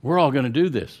 We're all going to do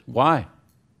this. Why?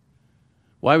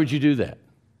 Why would you do that?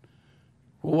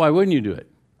 Well, why wouldn't you do it?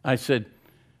 I said,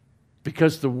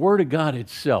 because the Word of God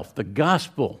itself, the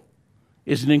gospel,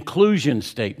 is an inclusion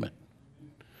statement.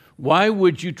 Why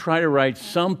would you try to write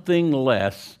something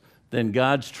less than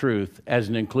God's truth as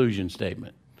an inclusion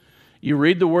statement? You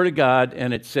read the Word of God,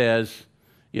 and it says,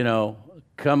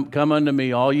 come unto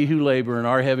me, all you who labor and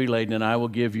are heavy laden, and I will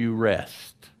give you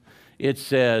rest. It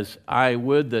says, I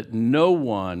would that no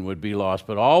one would be lost,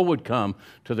 but all would come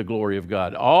to the glory of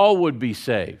God. All would be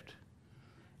saved.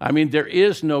 I mean, there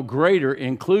is no greater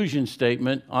inclusion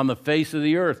statement on the face of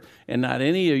the earth, and not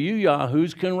any of you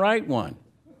yahoos can write one.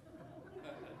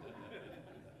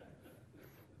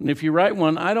 And if you write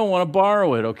one, I don't want to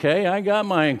borrow it, okay? I got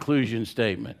my inclusion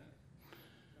statement.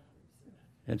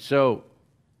 And so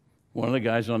one of the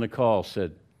guys on the call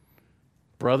said,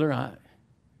 brother,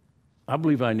 I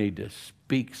believe I need to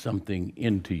speak something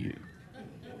into you.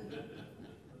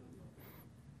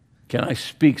 Can I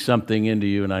speak something into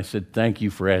you? And I said, thank you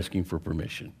for asking for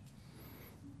permission.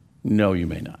 No, you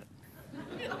may not.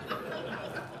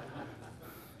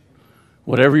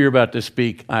 Whatever you're about to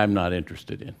speak, I'm not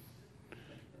interested in.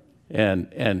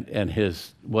 And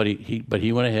his what but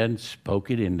he went ahead and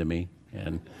spoke it into me,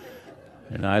 and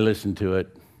I listened to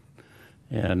it,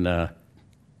 and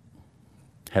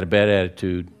had a bad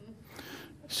attitude.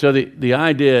 So the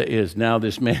idea is now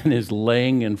this man is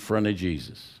laying in front of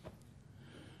Jesus,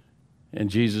 and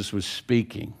Jesus was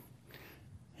speaking,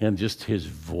 and just his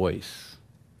voice.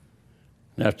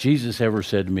 Now, if Jesus ever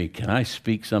said to me, "Can I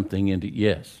speak something into?"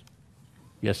 Yes,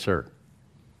 sir.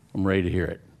 I'm ready to hear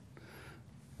it.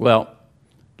 Well,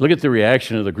 look at the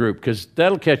reaction of the group, because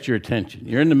that'll catch your attention.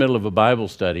 You're in the middle of a Bible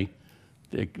study.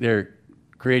 There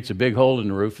creates a big hole in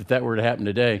the roof. If that were to happen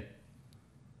today,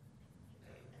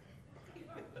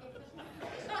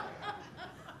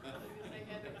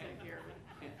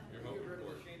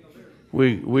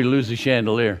 we lose the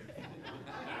chandelier.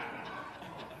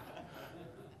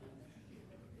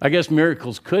 I guess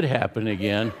miracles could happen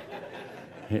again.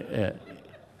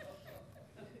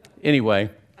 Anyway,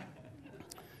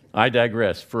 I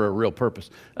digress for a real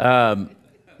purpose. But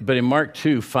in Mark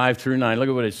 2, 5 through 9, look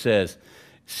at what it says.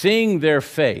 Seeing their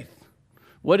faith.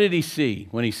 What did he see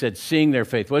when he said seeing their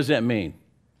faith? What does that mean?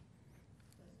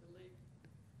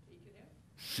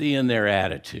 Seeing their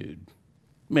attitude.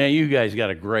 Man, you guys got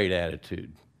a great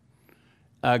attitude.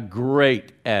 A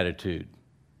great attitude.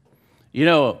 You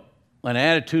know, an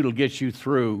attitude will get you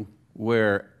through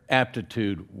where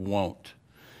aptitude won't.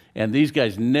 And these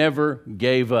guys never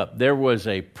gave up. There was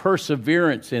a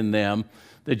perseverance in them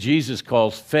that Jesus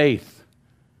calls faith.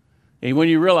 And when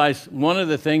you realize one of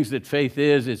the things that faith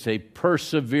is, it's a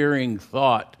persevering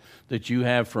thought that you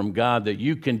have from God that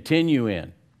you continue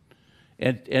in.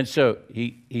 And so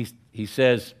he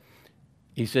says,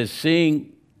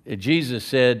 seeing, Jesus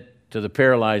said to the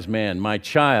paralyzed man, "My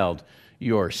child,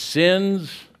 your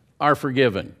sins are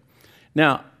forgiven."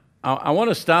 Now, I want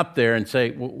to stop there and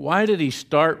say, well, why did he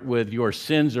start with "your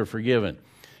sins are forgiven"?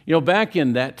 You know, back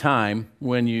in that time,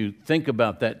 when you think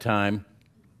about that time,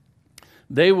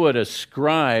 they would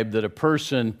ascribe that a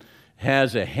person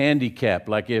has a handicap.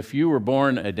 Like if you were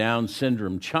born a Down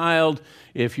syndrome child,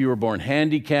 if you were born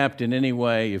handicapped in any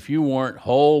way, if you weren't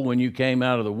whole when you came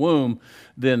out of the womb,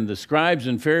 then the scribes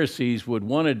and Pharisees would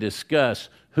want to discuss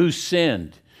who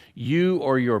sinned, you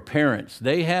or your parents.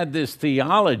 They had this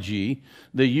theology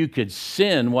that you could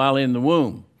sin while in the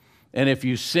womb. And if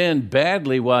you sinned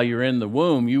badly while you're in the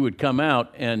womb, you would come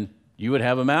out and you would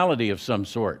have a malady of some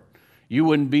sort. You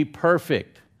wouldn't be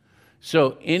perfect.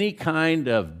 So any kind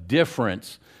of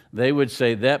difference, they would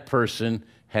say that person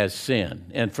has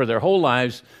sinned. And for their whole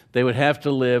lives, they would have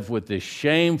to live with this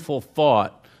shameful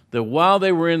thought that while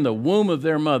they were in the womb of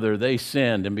their mother, they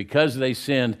sinned. And because they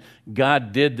sinned,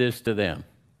 God did this to them.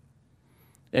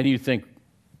 And you think,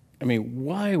 I mean,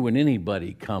 why would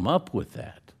anybody come up with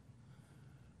that?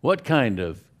 What kind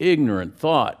of ignorant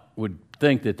thought would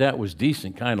think that that was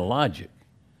decent kind of logic?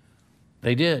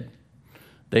 They did.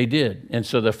 They did. And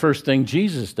so the first thing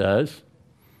Jesus does,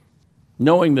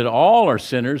 knowing that all are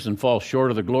sinners and fall short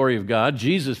of the glory of God,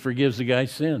 Jesus forgives the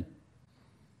guy's sin.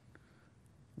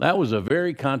 That was a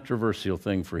very controversial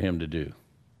thing for him to do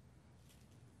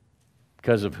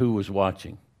because of who was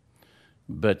watching.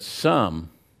 But some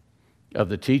of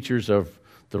the teachers of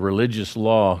the religious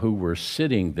law who were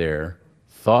sitting there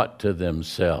thought to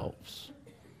themselves,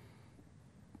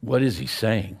 what is he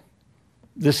saying?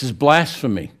 This is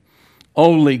blasphemy.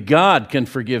 Only God can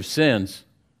forgive sins.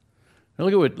 Now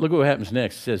look at what happens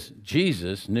next. It says,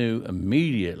 Jesus knew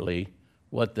immediately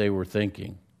what they were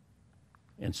thinking,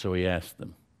 and so he asked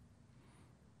them.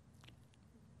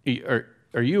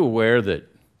 Are you aware that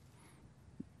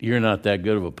you're not that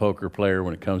good of a poker player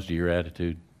when it comes to your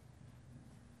attitude?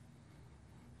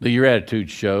 That your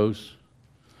attitude shows?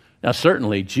 Now,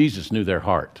 certainly, Jesus knew their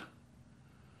heart.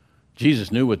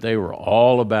 Jesus knew what they were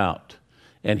all about,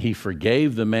 and he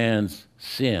forgave the man's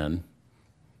sin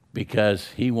because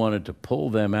he wanted to pull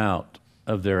them out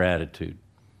of their attitude.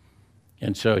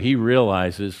 And so he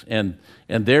realizes, and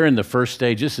they're in the first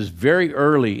stage. This is very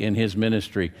early in his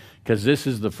ministry because this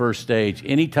is the first stage.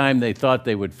 Anytime they thought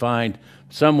they would find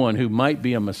someone who might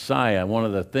be a Messiah, one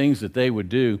of the things that they would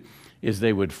do is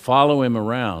they would follow him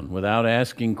around without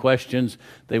asking questions.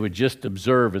 They would just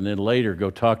observe and then later go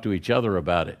talk to each other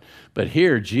about it. But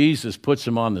here, Jesus puts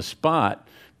them on the spot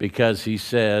because he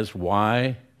says,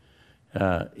 why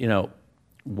do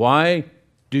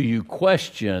you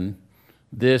question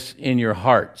this in your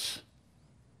hearts?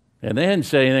 And they hadn't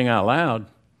said anything out loud.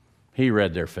 He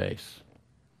read their face.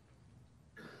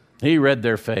 He read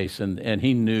their face, and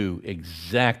he knew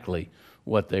exactly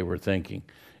what they were thinking.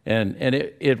 And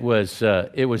it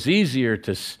was easier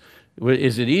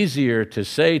Is it easier to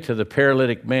say to the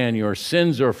paralytic man, your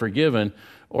sins are forgiven,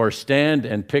 or stand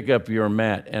and pick up your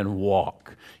mat and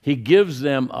walk? He gives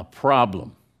them a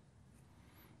problem.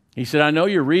 He said, I know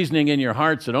you're reasoning in your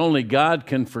hearts that only God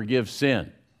can forgive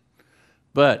sin.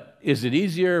 But is it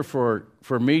easier for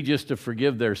me just to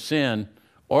forgive their sin,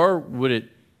 or would it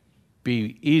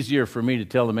be easier for me to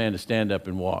tell the man to stand up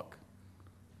and walk?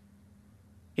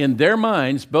 In their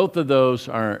minds, both of those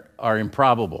are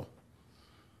improbable.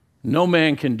 No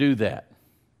man can do that.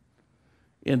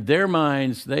 In their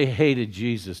minds, they hated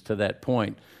Jesus to that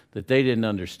point that they didn't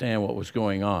understand what was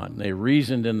going on. They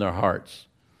reasoned in their hearts.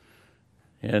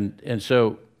 And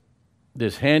so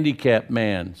this handicapped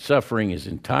man, suffering his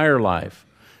entire life,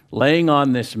 laying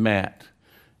on this mat,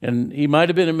 and he might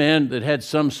have been a man that had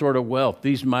some sort of wealth.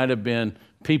 These might have been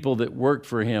people that worked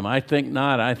for him. I think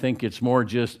not. I think it's more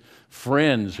just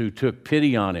friends who took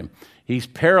pity on him. He's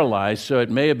paralyzed, so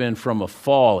it may have been from a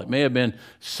fall. It may have been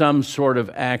some sort of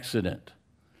accident.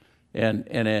 And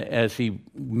as he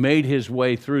made his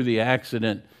way through the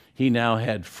accident, he now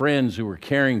had friends who were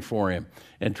caring for him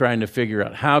and trying to figure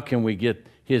out how can we get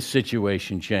his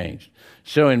situation changed.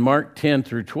 So in Mark 10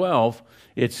 through 12,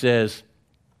 it says,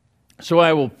 so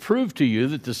I will prove to you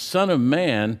that the Son of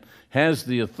Man has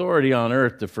the authority on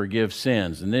earth to forgive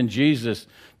sins. And then Jesus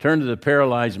turned to the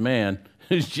paralyzed man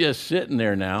who's just sitting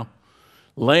there now,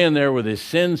 laying there with his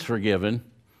sins forgiven,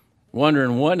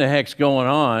 wondering what the heck's going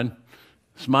on,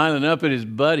 smiling up at his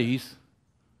buddies,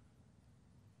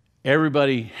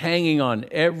 everybody hanging on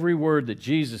every word that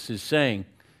Jesus is saying.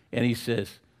 And he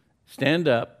says, stand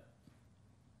up,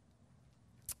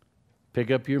 pick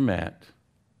up your mat,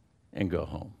 and go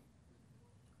home.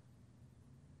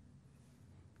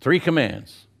 3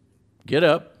 commands. Get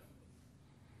up,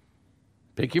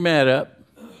 pick your mat up,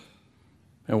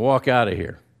 and walk out of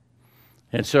here.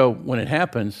 And so when it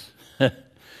happens,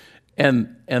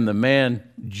 and the man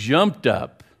jumped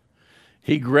up,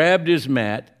 he grabbed his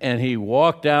mat, and he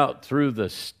walked out through the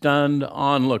stunned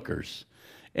onlookers.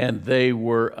 And they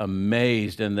were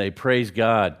amazed, and they praised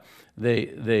God.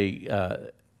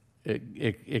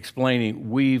 Explaining,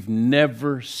 we've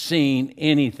never seen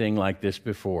anything like this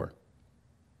before.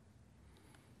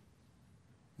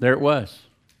 There it was.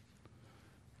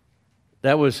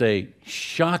 That was a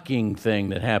shocking thing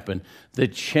that happened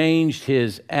that changed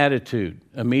his attitude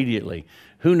immediately.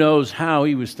 Who knows how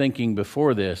he was thinking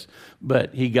before this,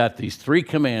 but he got these 3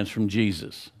 commands from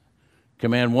Jesus.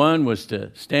 Command 1 was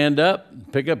to stand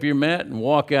up, pick up your mat, and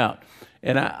walk out.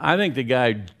 And I think the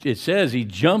guy, it says he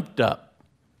jumped up.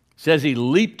 It says he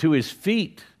leaped to his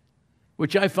feet,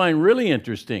 which I find really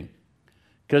interesting.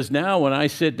 Because now when I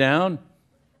sit down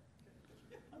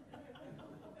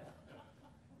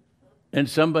and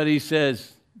somebody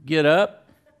says, get up,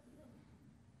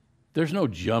 there's no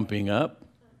jumping up.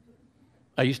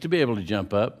 I used to be able to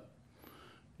jump up.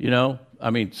 You know,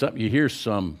 I mean, you hear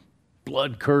some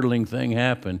blood-curdling thing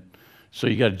happen, so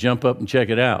you got to jump up and check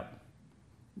it out.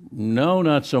 No,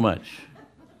 not so much.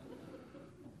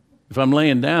 If I'm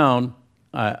laying down,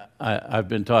 I've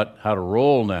been taught how to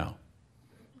roll now.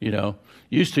 You know,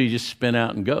 used to you just spin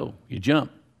out and go. You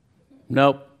jump.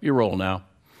 Nope, you roll now.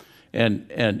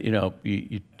 And you know,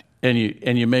 you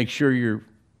make sure you're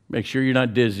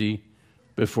not dizzy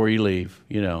before you leave,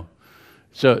 you know.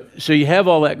 So you have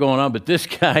all that going on, but this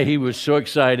guy, he was so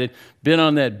excited, been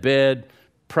on that bed,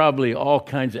 probably all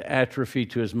kinds of atrophy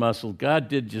to his muscle. God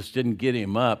just didn't get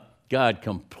him up. God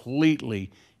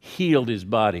completely healed his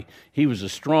body. He was a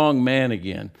strong man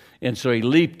again. And so he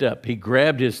leaped up, he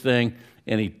grabbed his thing,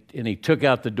 and he took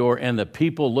out the door, and the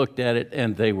people looked at it,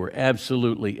 and they were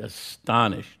absolutely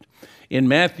astonished. In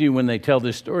Matthew, when they tell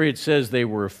this story, it says they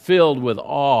were filled with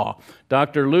awe.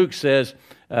 Dr. Luke says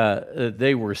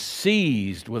they were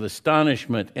seized with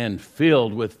astonishment and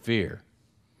filled with fear.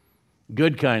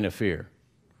 Good kind of fear.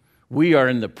 We are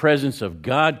in the presence of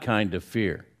God kind of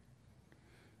fear.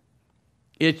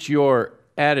 It's your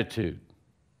attitude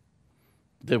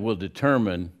that will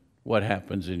determine what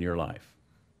happens in your life.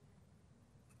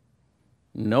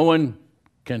 No one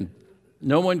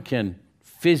can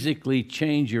physically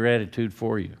change your attitude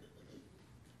for you.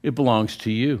 It belongs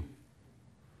to you.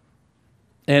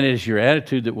 And it is your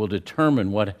attitude that will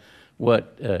determine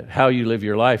how you live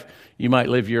your life. You might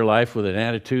live your life with an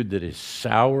attitude that is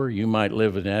sour. You might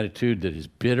live an attitude that is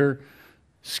bitter,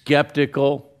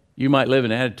 skeptical. You might live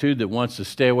an attitude that wants to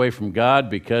stay away from God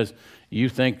because you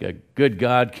think a good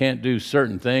God can't do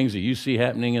certain things that you see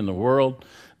happening in the world.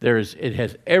 It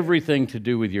has everything to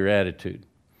do with your attitude.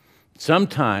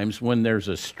 Sometimes when there's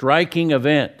a striking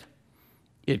event,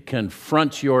 it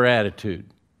confronts your attitude.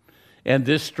 And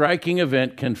this striking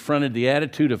event confronted the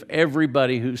attitude of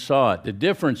everybody who saw it. The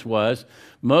difference was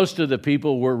most of the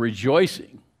people were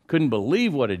rejoicing, couldn't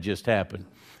believe what had just happened.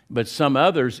 But some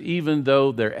others, even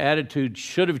though their attitude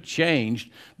should have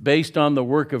changed based on the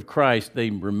work of Christ, they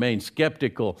remained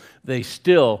skeptical. They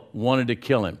still wanted to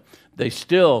kill him. They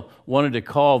still wanted to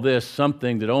call this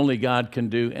something that only God can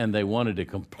do, and they wanted to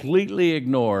completely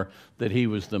ignore that he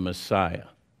was the Messiah.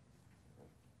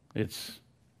 It's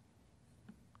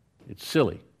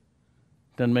silly.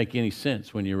 Doesn't make any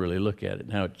sense when you really look at it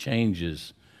and how it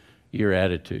changes your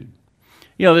attitude.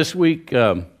 You know,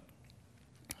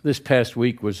 this past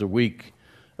week was a week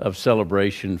of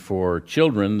celebration for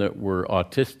children that were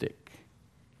autistic.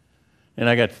 And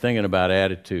I got to thinking about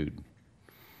attitude.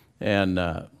 And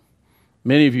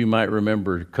many of you might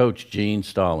remember Coach Gene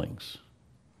Stallings.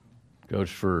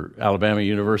 Coached for Alabama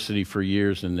University for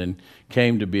years and then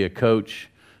came to be a coach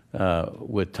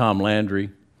with Tom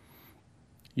Landry.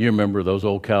 You remember those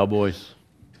old Cowboys?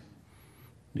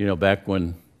 You know, back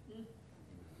when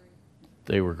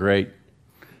they were great.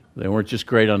 They weren't just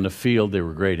great on the field, they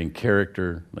were great in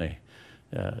character.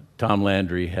 Tom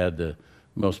Landry had the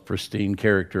most pristine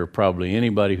character of probably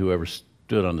anybody who ever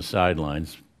stood on the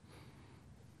sidelines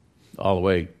all the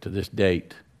way to this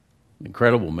date.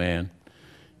 Incredible man.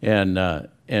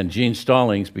 And Gene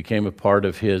Stallings became a part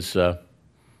of his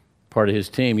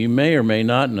team. You may or may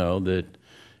not know that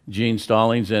Gene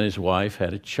Stallings and his wife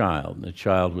had a child, and the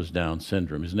child was Down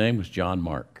syndrome. His name was John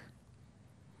Mark.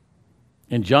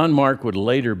 And John Mark would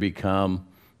later become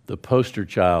the poster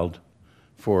child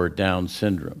for Down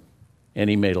syndrome. And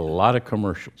he made a lot of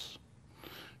commercials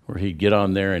where he'd get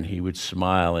on there and he would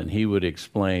smile and he would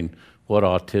explain what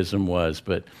autism was.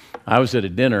 But I was at a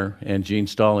dinner and Gene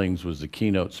Stallings was the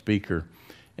keynote speaker.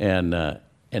 And I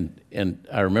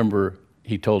remember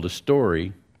he told a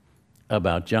story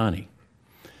about Johnny.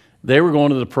 They were going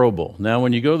to the Pro Bowl. Now,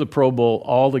 when you go to the Pro Bowl,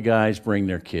 all the guys bring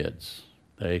their kids.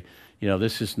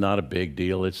 This is not a big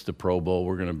deal. It's the Pro Bowl.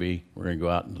 We're going to go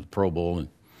out into the Pro Bowl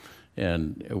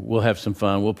and we'll have some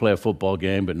fun. We'll play a football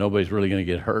game, but nobody's really going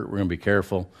to get hurt. We're going to be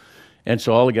careful. And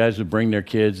so all the guys would bring their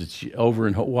kids. It's over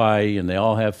in Hawaii, and they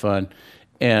all have fun.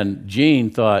 And Gene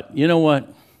thought, you know what?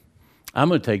 I'm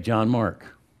going to take John Mark.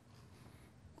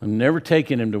 I'm never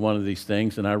taking him to one of these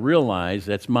things, and I realize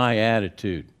that's my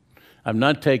attitude. I'm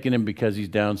not taking him because he's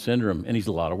Down syndrome, and he's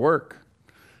a lot of work,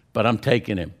 but I'm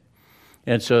taking him.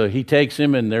 And so he takes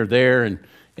him, and they're there,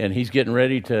 and he's getting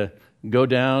ready to go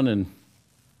down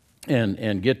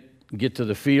and get to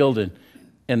the field.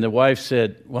 And the wife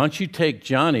said, why don't you take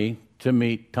Johnny to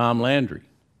meet Tom Landry,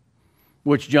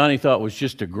 which Johnny thought was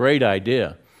just a great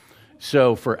idea.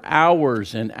 So for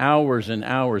hours and hours and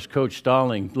hours, Coach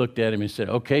Stallings looked at him and said,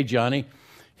 okay, Johnny.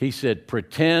 He said,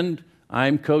 pretend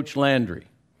I'm Coach Landry.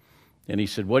 And he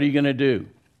said, what are you going to do?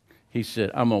 He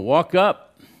said, I'm going to walk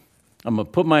up, I'm going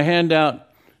to put my hand out,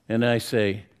 and I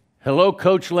say, hello,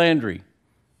 Coach Landry.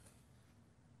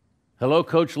 Hello,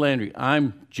 Coach Landry.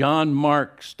 I'm John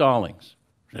Mark Stallings.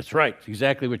 That's right. It's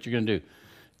exactly what you're going to do.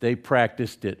 They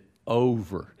practiced it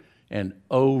over and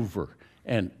over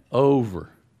and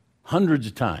over, hundreds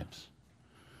of times.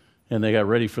 And they got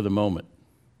ready for the moment.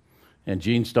 And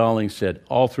Gene Stallings said,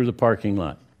 all through the parking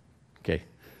lot, okay,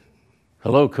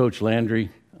 hello, Coach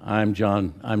Landry. I'm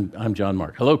John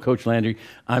Mark. Hello, Coach Landry.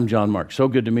 I'm John Mark. So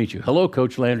good to meet you. Hello,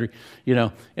 Coach Landry.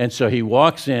 And so he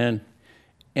walks in,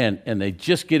 and they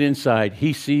just get inside.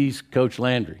 He sees Coach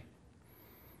Landry.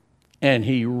 And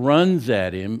he runs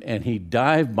at him, and he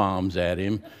dive bombs at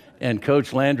him, and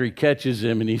Coach Landry catches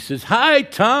him, and he says, hi,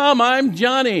 Tom, I'm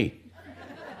Johnny.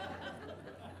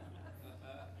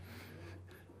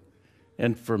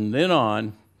 And from then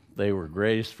on, they were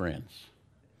greatest friends.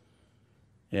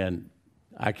 And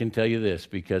I can tell you this,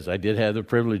 because I did have the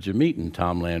privilege of meeting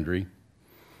Tom Landry.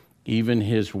 Even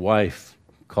his wife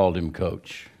called him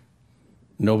Coach.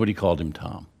 Nobody called him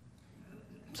Tom,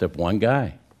 except one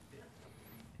guy.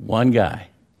 One guy,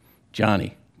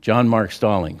 Johnny, John Mark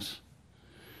Stallings.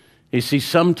 You see,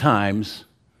 sometimes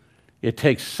it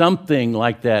takes something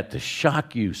like that to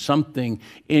shock you, something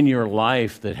in your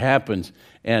life that happens,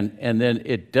 and then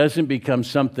it doesn't become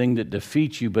something that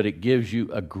defeats you, but it gives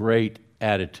you a great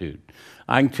attitude.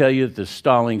 I can tell you that the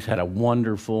Stallings had a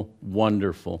wonderful,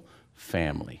 wonderful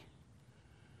family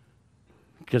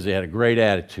because they had a great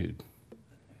attitude,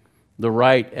 the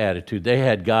right attitude. They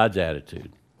had God's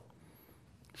attitude.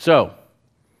 So,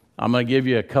 I'm going to give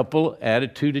you a couple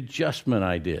attitude adjustment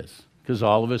ideas because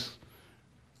all of us,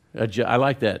 I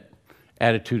like that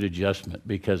attitude adjustment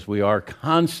because we are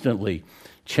constantly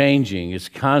changing. It's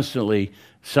constantly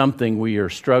something we are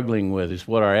struggling with, is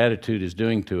what our attitude is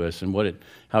doing to us and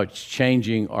how it's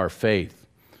changing our faith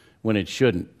when it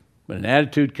shouldn't. But an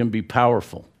attitude can be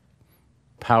powerful.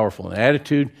 Powerful. An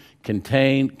attitude can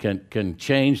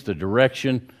change the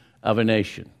direction of a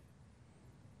nation.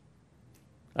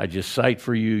 I just cite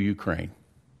for you Ukraine.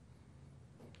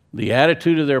 The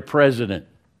attitude of their president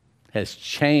has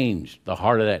changed the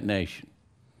heart of that nation.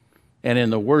 And in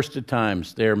the worst of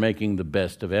times, they're making the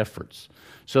best of efforts.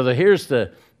 So here's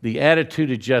the attitude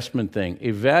adjustment thing.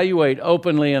 Evaluate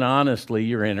openly and honestly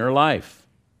your inner life.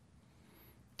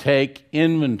 Take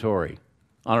inventory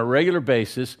on a regular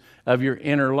basis of your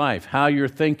inner life, how you're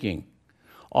thinking.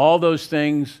 All those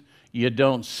things you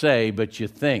don't say, but you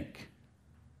think.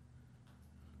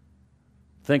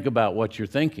 Think about what you're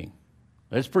thinking.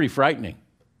 That's pretty frightening.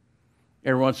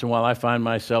 Every once in a while, I find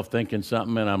myself thinking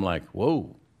something, and I'm like,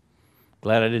 whoa,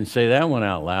 glad I didn't say that one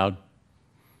out loud.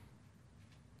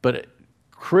 But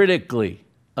critically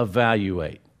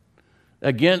evaluate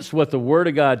against what the Word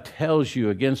of God tells you,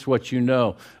 against what you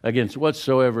know, against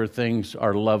whatsoever things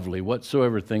are lovely,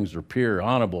 whatsoever things are pure,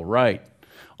 honorable, right.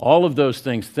 All of those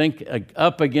things, think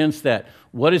up against that.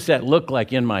 What does that look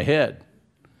like in my head?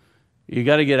 You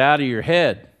got to get out of your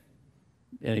head,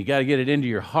 and you got to get it into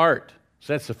your heart.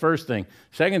 So that's the first thing.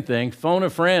 Second thing, phone a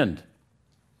friend.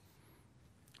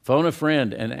 Phone a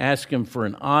friend and ask him for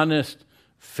an honest,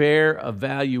 fair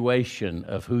evaluation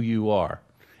of who you are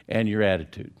and your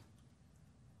attitude.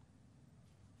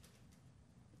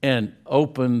 And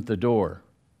open the door.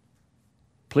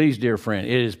 Please, dear friend,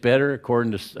 it is better,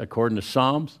 according to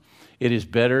Psalms, it is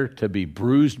better to be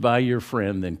bruised by your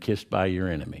friend than kissed by your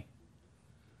enemy.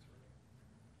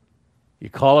 You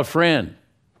call a friend,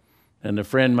 and the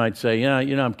friend might say,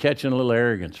 you know, I'm catching a little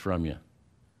arrogance from you.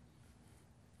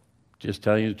 Just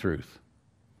telling you the truth.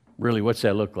 Really, what's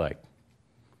that look like?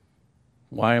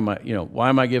 Why am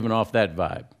I giving off that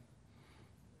vibe?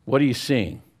 What are you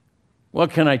seeing?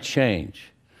 What can I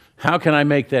change? How can I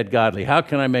make that godly? How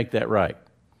can I make that right?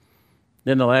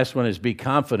 Then the last one is be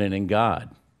confident in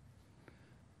God.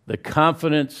 The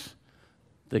confidence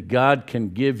that God can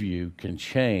give you can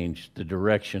change the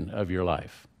direction of your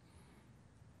life.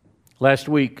 Last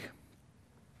week,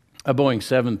 a Boeing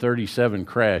 737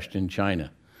 crashed in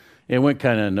China. It went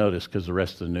kind of unnoticed because of the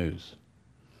rest of the news.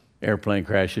 Airplane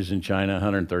crashes in China,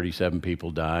 137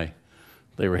 people die.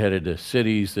 They were headed to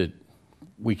cities that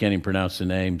we can't even pronounce the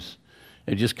names.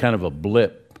 It's just kind of a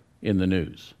blip in the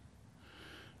news.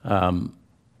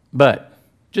 But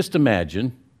just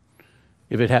imagine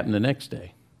if it happened the next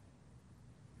day.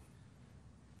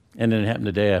 And then it happened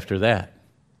the day after that.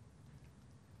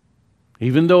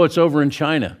 Even though it's over in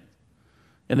China.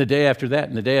 And the day after that,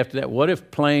 and the day after that. What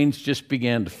if planes just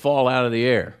began to fall out of the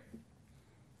air?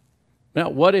 Now,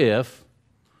 what if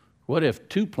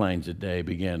 2 planes a day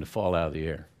began to fall out of the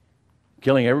air?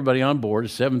 Killing everybody on board. A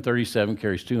 737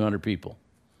 carries 200 people.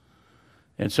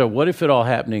 And so what if it all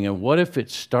happening, and what if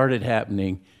it started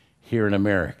happening here in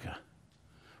America?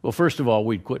 Well, first of all,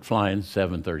 we'd quit flying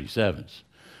 737s.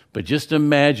 But just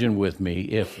imagine with me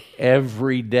if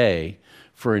every day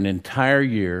for an entire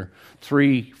year,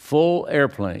 3 full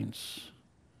airplanes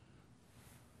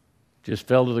just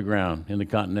fell to the ground in the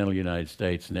continental United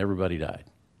States and everybody died.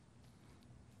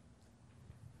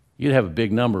 You'd have a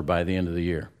big number by the end of the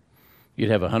year.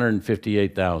 You'd have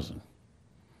 158,000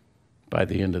 by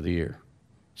the end of the year.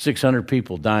 600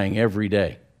 people dying every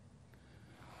day.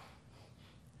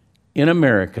 In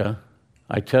America,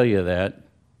 I tell you that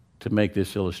to make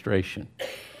this illustration.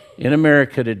 In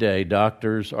America today,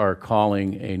 doctors are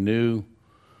calling a new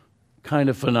kind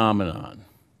of phenomenon.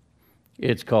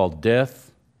 It's called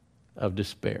death of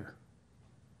despair.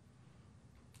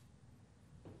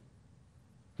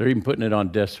 They're even putting it on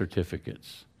death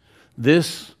certificates.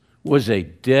 This was a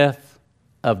death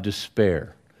of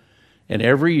despair. And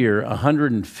every year,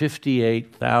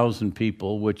 158,000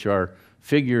 people, which are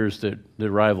figures that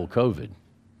rival COVID,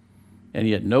 and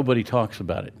yet nobody talks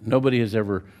about it. Nobody has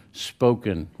ever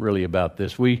spoken really about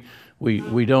this. We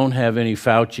don't have any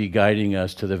Fauci guiding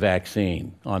us to the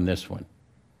vaccine on this one.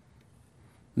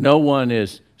 No one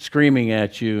is screaming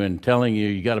at you and telling you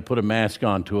you got to put a mask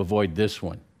on to avoid this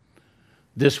one.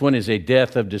 This one is a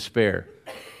death of despair.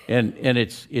 And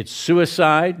it's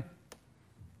suicide,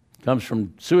 comes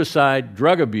from suicide,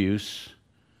 drug abuse,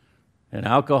 and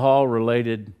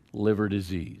alcohol-related liver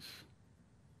disease.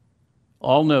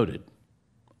 All noted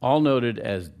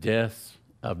as deaths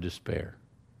of despair.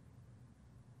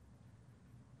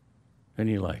 And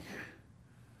you're like,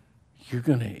 you're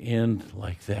going to end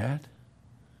like that?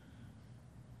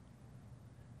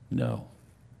 No.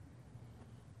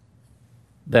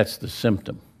 That's the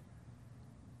symptom.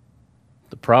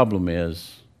 The problem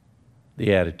is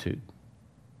the attitude.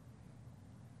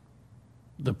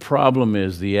 The problem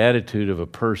is the attitude of a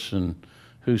person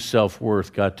whose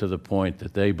self-worth got to the point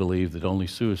that they believe that only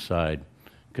suicide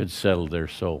could settle their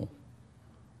soul.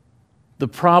 The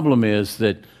problem is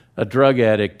that a drug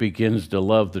addict begins to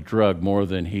love the drug more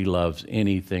than he loves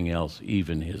anything else,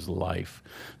 even his life.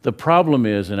 The problem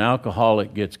is an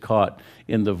alcoholic gets caught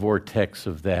in the vortex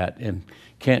of that and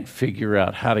can't figure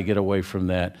out how to get away from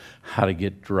that, how to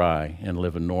get dry and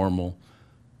live a normal,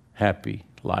 happy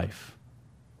life.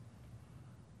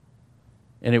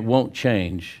 And it won't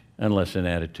change unless an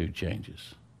attitude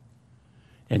changes.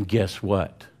 And guess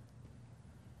what?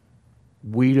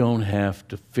 We don't have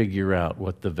to figure out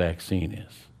what the vaccine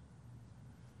is.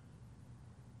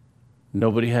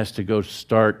 Nobody has to go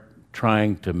start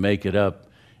trying to make it up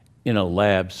in a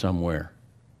lab somewhere.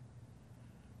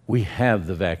 We have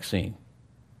the vaccine.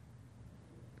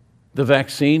 The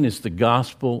vaccine is the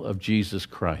gospel of Jesus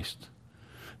Christ.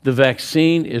 The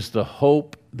vaccine is the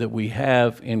hope that we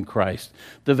have in Christ.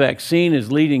 The vaccine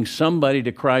is leading somebody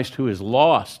to Christ who is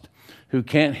lost, who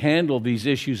can't handle these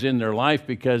issues in their life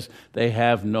because they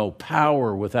have no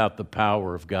power without the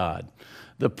power of God.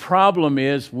 The problem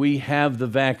is we have the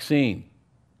vaccine,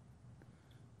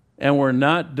 and we're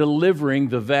not delivering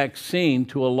the vaccine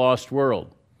to a lost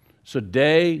world. So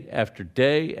day after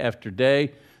day after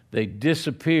day, they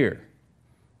disappear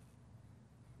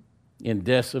in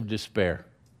deaths of despair.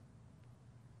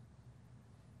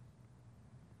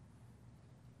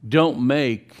 Don't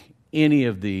make any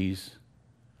of these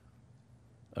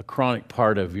a chronic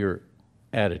part of your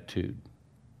attitude.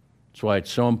 That's why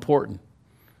it's so important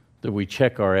that we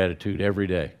check our attitude every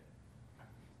day.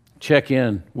 Check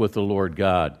in with the Lord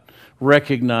God.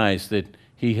 Recognize that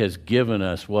He has given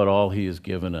us what all He has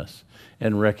given us,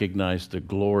 and recognize the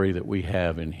glory that we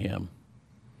have in Him.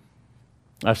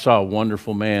 I saw a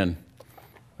wonderful man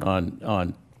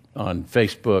on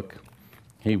Facebook.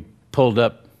 He pulled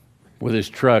up with his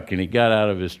truck, and he got out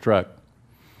of his truck,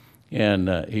 and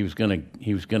he was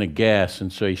gonna gas,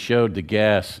 and so he showed the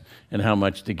gas and how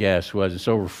much the gas was. It's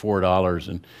over $4,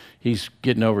 and he's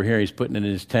getting over here, he's putting it in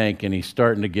his tank, and he's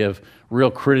starting to give real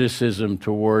criticism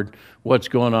toward what's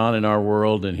going on in our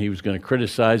world, and he was going to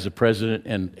criticize the president,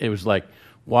 and it was like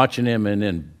watching him, and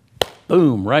then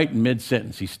boom, right in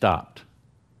mid-sentence he stopped.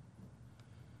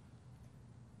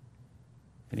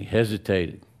 And he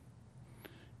hesitated,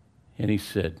 and he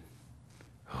said,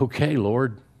 "Okay,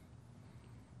 Lord."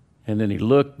 And then he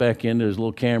looked back into his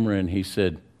little camera and he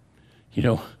said, "You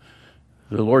know,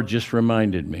 the Lord just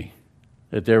reminded me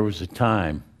that there was a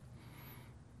time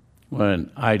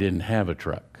when I didn't have a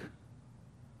truck.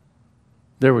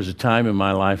 There was a time in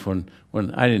my life when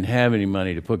I didn't have any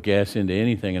money to put gas into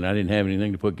anything, and I didn't have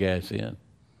anything to put gas in.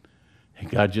 And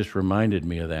God just reminded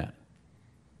me of that.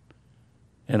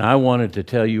 And I wanted to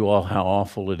tell you all how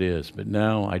awful it is, but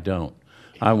now I don't.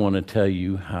 I want to tell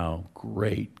you how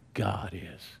great God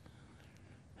is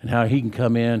and how He can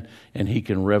come in and He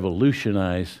can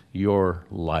revolutionize your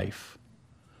life."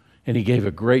 And he gave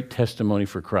a great testimony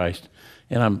for Christ.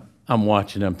 And I'm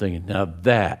watching, I'm thinking, now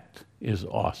that is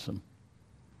awesome.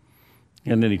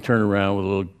 And then he turned around with a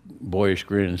little boyish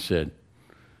grin and said,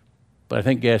 "But I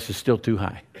think gas is still too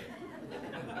high."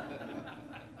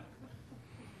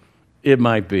 It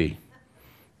might be.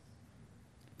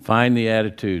 Find the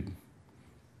attitude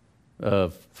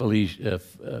of Philippians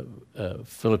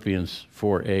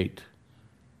 4:8.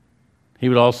 He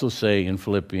would also say in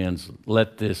Philippians,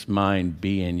 "Let this mind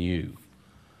be in you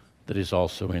that is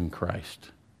also in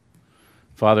Christ."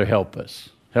 Father, help us.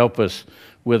 Help us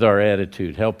with our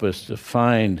attitude. Help us to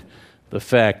find the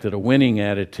fact that a winning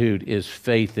attitude is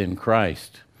faith in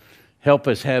Christ. Help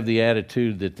us have the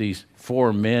attitude that these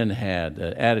four men had,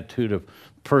 an attitude of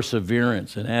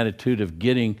perseverance, an attitude of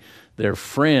getting their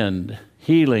friend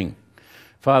healing.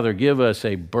 Father, give us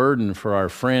a burden for our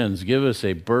friends. Give us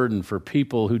a burden for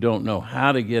people who don't know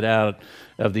how to get out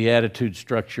of the attitude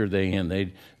structure they're in.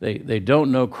 They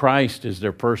don't know Christ as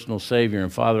their personal Savior.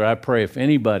 And Father, I pray if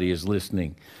anybody is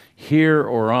listening, here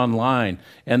or online,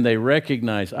 and they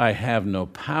recognize I have no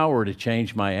power to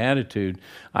change my attitude,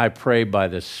 I pray by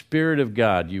the Spirit of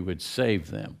God you would save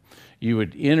them. You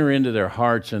would enter into their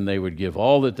hearts, and they would give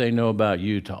all that they know about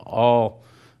you to all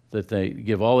that they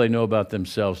give, all they know about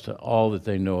themselves to all that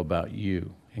they know about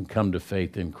you, and come to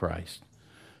faith in Christ.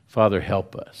 Father,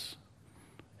 help us.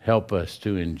 Help us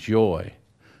to enjoy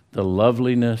the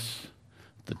loveliness,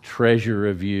 the treasure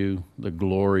of you, the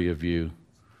glory of you,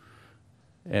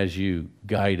 as you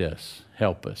guide us.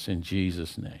 Help us in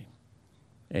Jesus' name.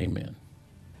 Amen.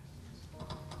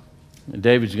 And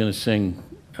David's going to sing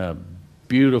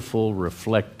beautiful,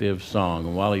 reflective song.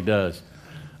 And while he does,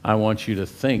 I want you to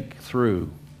think through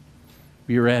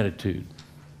your attitude.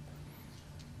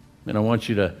 And I want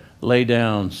you to lay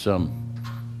down some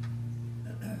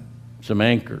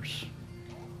anchors,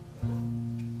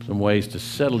 some ways to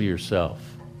settle yourself,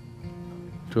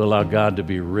 to allow God to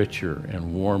be richer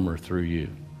and warmer through you.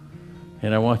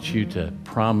 And I want you to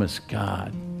promise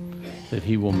God that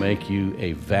he will make you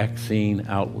a vaccine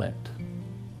outlet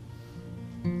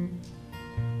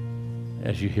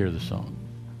as you hear the song.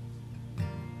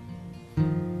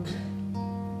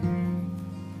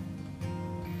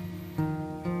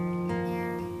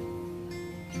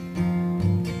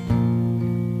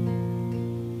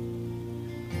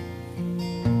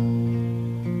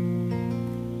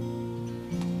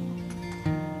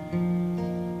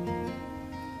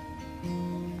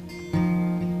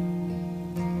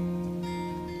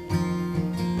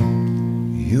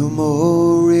 You're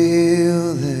more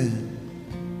real than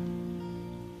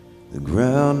the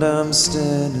ground I'm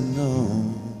standing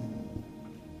on.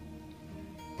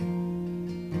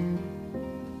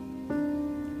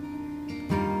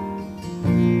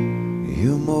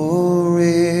 You're more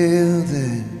real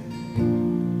than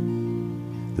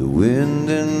the wind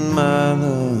in my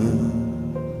lungs.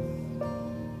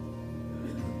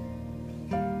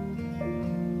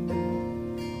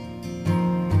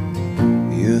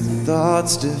 Your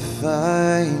thoughts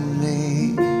define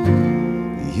me.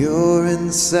 You're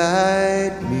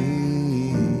inside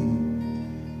me.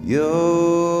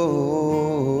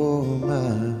 You're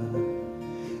my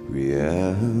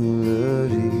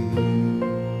reality.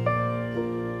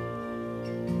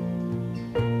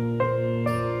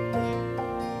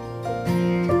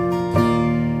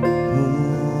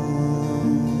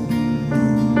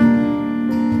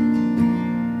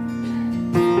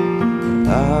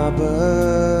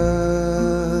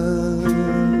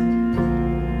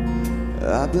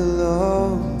 I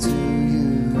belong to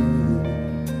you.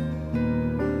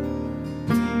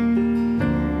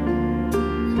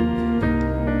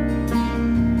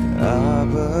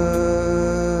 Abba,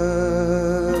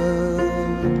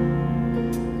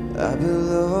 I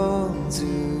belong to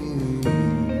you.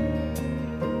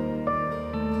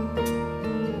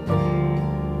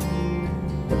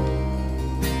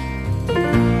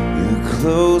 You're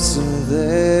closer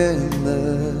than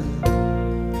the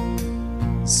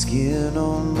skin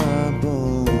on my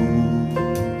bones.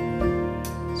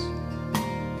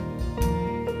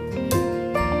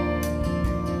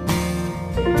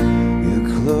 You're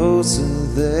closer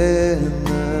than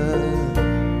the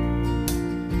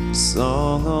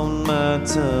song on my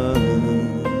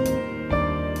tongue.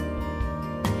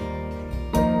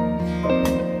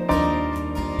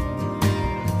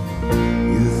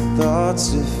 Your thoughts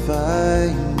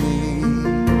define me.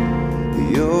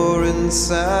 You're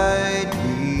inside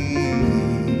me.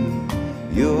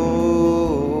 You're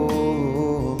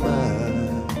my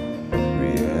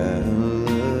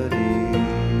reality.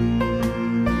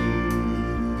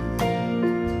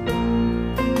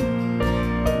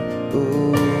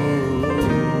 Oh,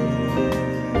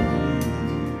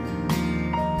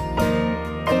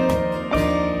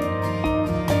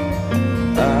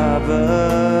 Abba,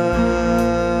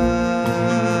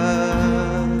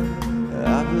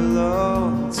 I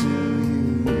belong to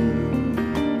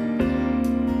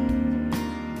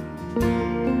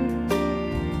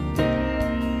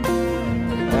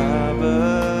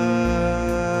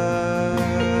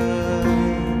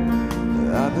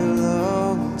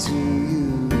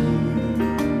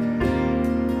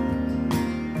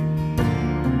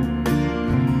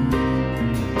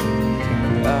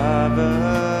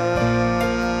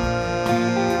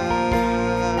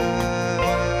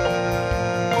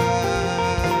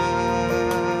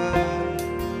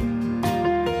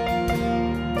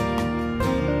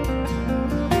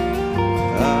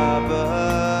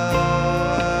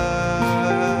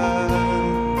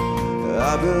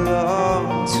I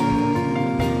belong to you.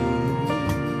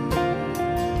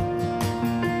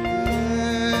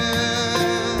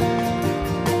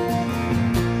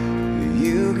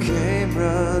 You came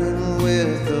running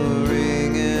with a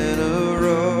ring and a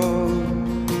roll.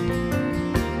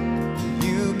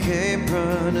 You came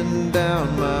running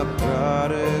down my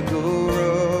prodigal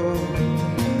road.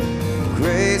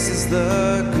 Grace is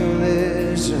the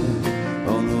collision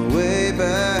on the way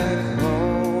back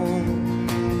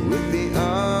home, with the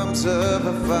arms of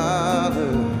a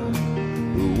father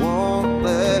who won't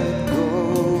let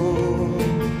go.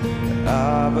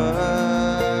 Abba,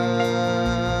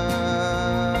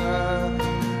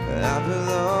 I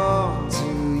belong to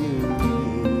you.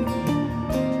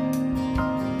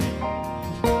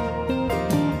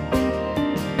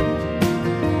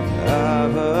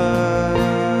 Abba,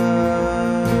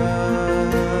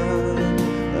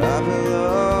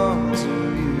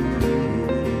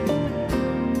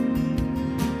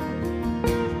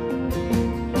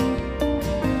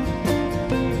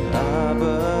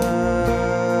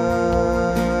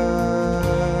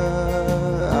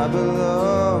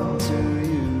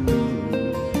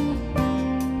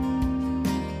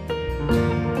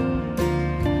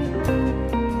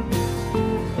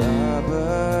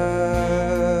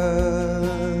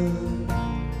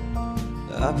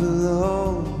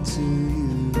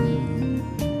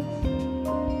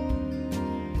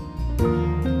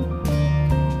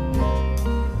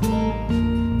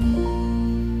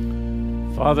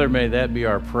 Father, may that be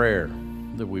our prayer,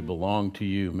 that we belong to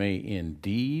you. May in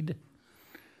deed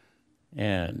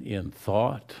and in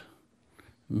thought,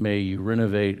 may you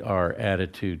renovate our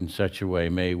attitude in such a way.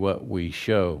 May what we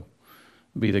show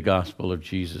be the gospel of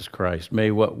Jesus Christ. May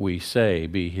what we say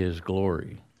be his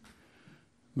glory.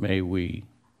 May we,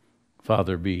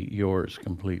 Father, be yours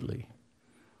completely,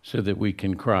 so that we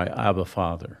can cry, Abba,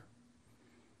 Father.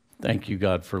 Thank you,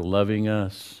 God, for loving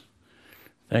us.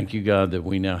 Thank you, God, that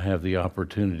we now have the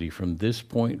opportunity from this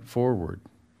point forward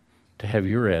to have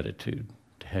your attitude,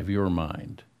 to have your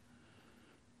mind.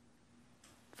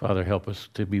 Father, help us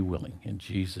to be willing. In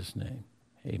Jesus' name,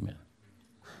 amen.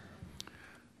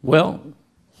 Well,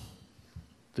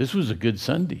 this was a good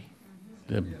Sunday.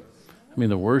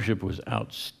 The worship was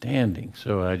outstanding.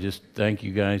 So I just thank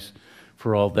you guys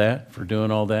for all that, for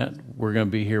doing all that. We're going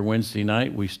to be here Wednesday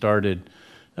night. We started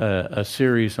a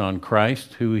series on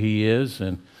Christ, who he is,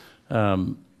 and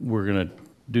we're going to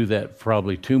do that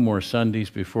probably 2 more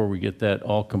Sundays before we get that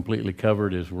all completely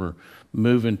covered, as we're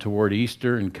moving toward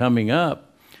Easter. And coming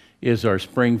up is our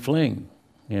spring fling.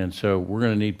 And so we're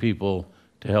going to need people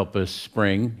to help us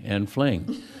spring and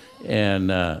fling.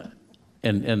 And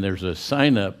there's a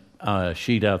sign-up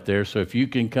sheet out there, so if you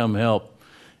can come help.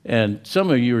 And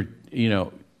some of you are,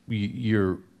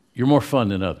 you're more fun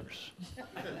than others.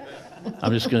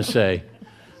 I'm just going to say,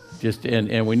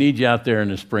 and we need you out there in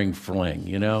the spring fling.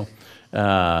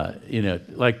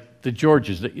 Like the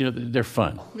Georges. They're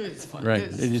fun. It's fun. Right?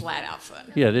 It's flat out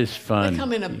fun. Yeah, it is fun. They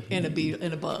come in a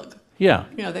bug. Yeah.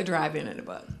 They drive in a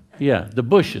bug. Yeah, the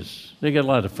Bushes, they got a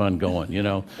lot of fun going,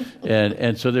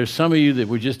 and so there's some of you that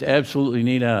we just absolutely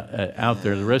need out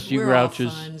there. The rest of you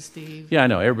grouches, all fun, Steve. Yeah, I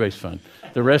know, everybody's fun.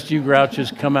 The rest of you grouches,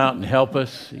 come out and help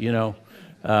us.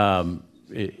 We'll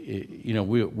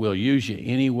use you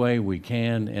any way we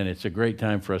can, and it's a great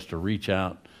time for us to reach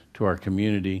out to our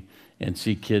community and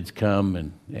see kids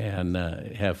come and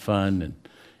have fun,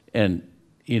 and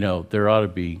there ought to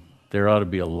be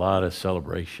a lot of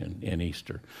celebration in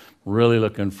Easter. Really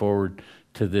looking forward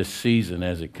to this season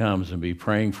as it comes, and be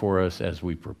praying for us as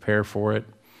we prepare for it,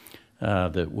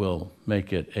 that we'll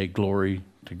make it a glory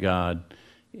to God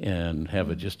and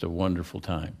have just a wonderful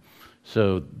time.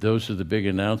 So those are the big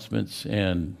announcements.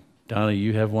 And Donna,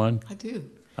 you have one? I do.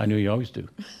 I knew you always do.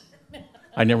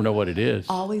 I never know what it is.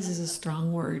 Always is a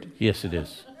strong word. Yes, it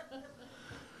is.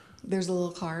 There's a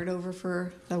little card over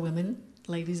for the women,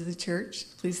 ladies of the church.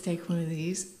 Please take one of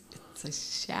these. It's a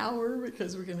shower,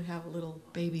 because we're going to have a little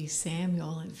baby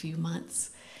Samuel in a few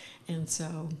months. And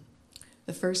so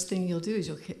the first thing you'll do is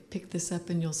you'll pick this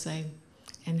up and you'll say,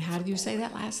 and how do you say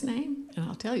that last name? And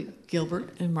I'll tell you,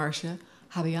 Gilbert and Marcia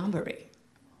Habiambari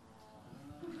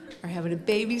are having a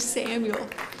baby Samuel.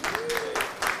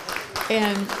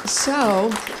 And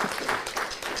so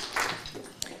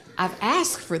I've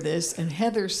asked for this, and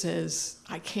Heather says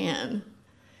I can,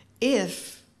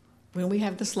 when we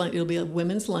have this lunch, it'll be a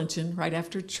women's luncheon right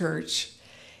after church.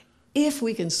 If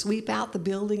we can sweep out the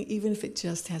building, even if it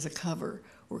just has a cover,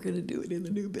 we're going to do it in the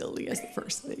new building as the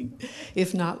first thing.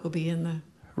 If not, we'll be in the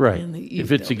right. In the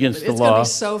if it's building. against the law, it's going to be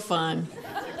so fun.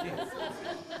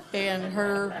 And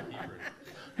her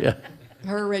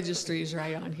registry is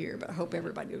right on here, but I hope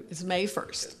everybody. It's May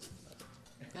 1st.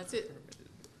 That's it.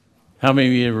 How many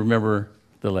of you remember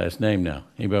the last name now?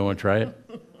 Anybody want to try it?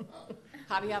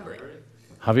 Habiambari.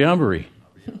 Habiambari.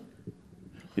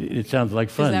 It sounds like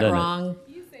fun, doesn't doesn't wrong?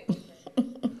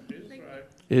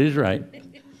 It is right.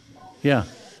 Yeah.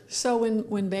 So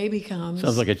when baby comes...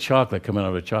 Sounds like a chocolate coming out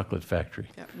of a chocolate factory.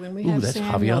 Yeah, when we have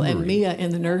Samuel and Mia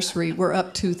in the nursery, we're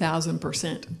up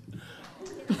 2,000%.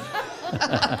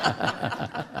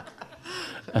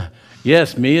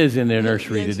 Yes, Mia's in their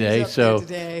nursery today, she's up so there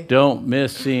today. Don't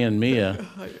miss seeing Mia.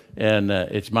 And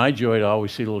it's my joy to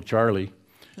always see little Charlie.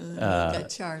 Got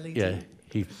Charlie, yeah,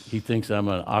 too. he thinks I'm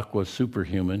an aqua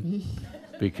superhuman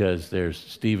because there's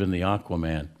Stephen the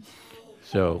Aquaman.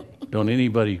 So don't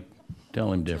anybody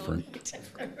tell him different.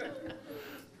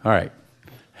 All right.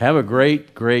 Have a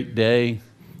great, great day.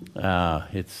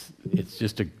 It's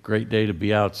just a great day to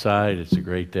be outside. It's a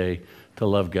great day to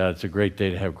love God. It's a great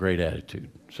day to have great attitude.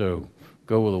 So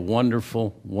go with a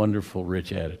wonderful, wonderful,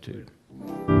 rich attitude.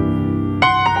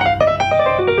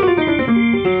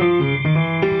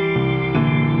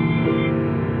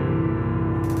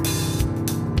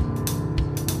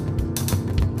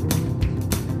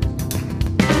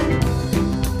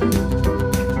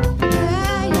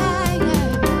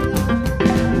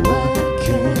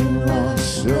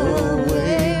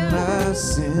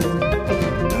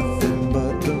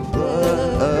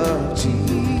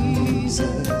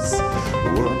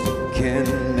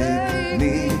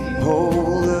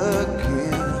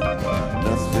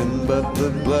 but the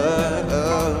blood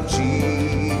of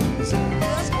Jesus.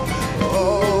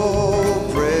 Oh,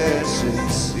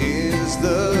 precious is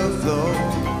the flow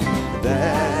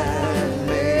that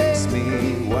makes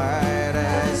me white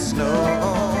as snow.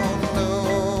 No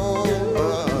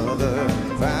other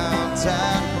fount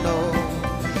I know,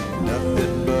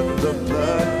 nothing but the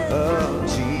blood of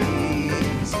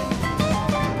Jesus.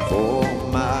 For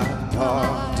my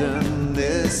pardon,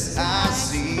 this I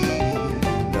see,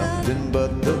 nothing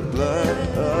but the blood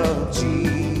of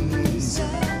Jesus.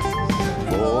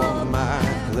 For my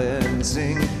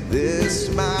cleansing, this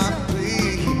my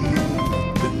plea,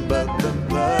 nothing but the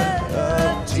blood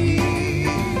of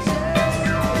Jesus.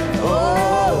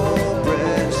 Oh,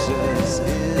 precious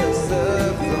is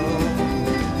the flow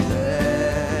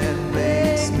that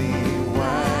makes me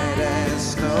white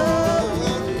as snow.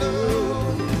 No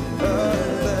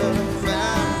other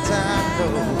fount I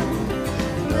know,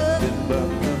 nothing but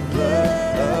the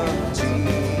blood of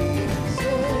Jesus.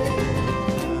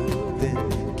 Then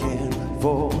can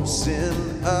for sin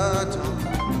atone,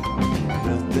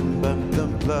 nothing but the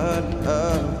blood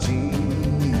of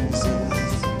Jesus.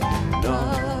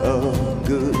 None of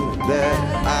good that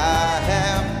I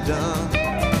have done,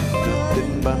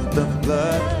 nothing but the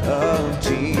blood of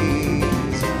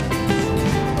Jesus.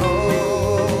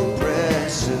 Oh,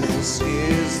 precious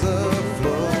is the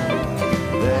flow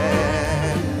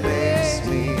that makes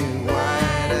me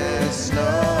white as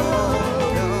snow.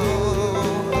 No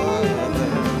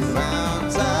other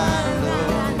fount I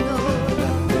know,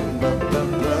 nothing but the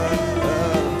blood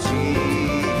of Jesus.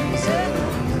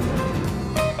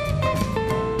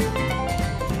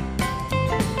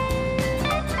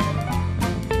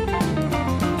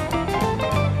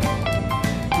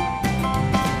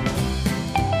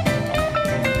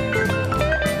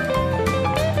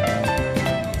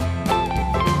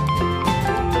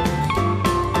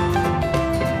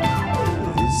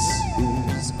 This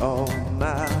is all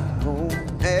my hope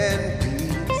and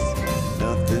peace,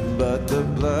 nothing but the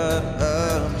blood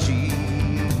of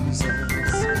Jesus.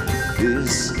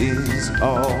 This is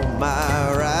all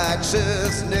my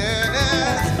righteousness,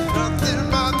 nothing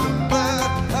but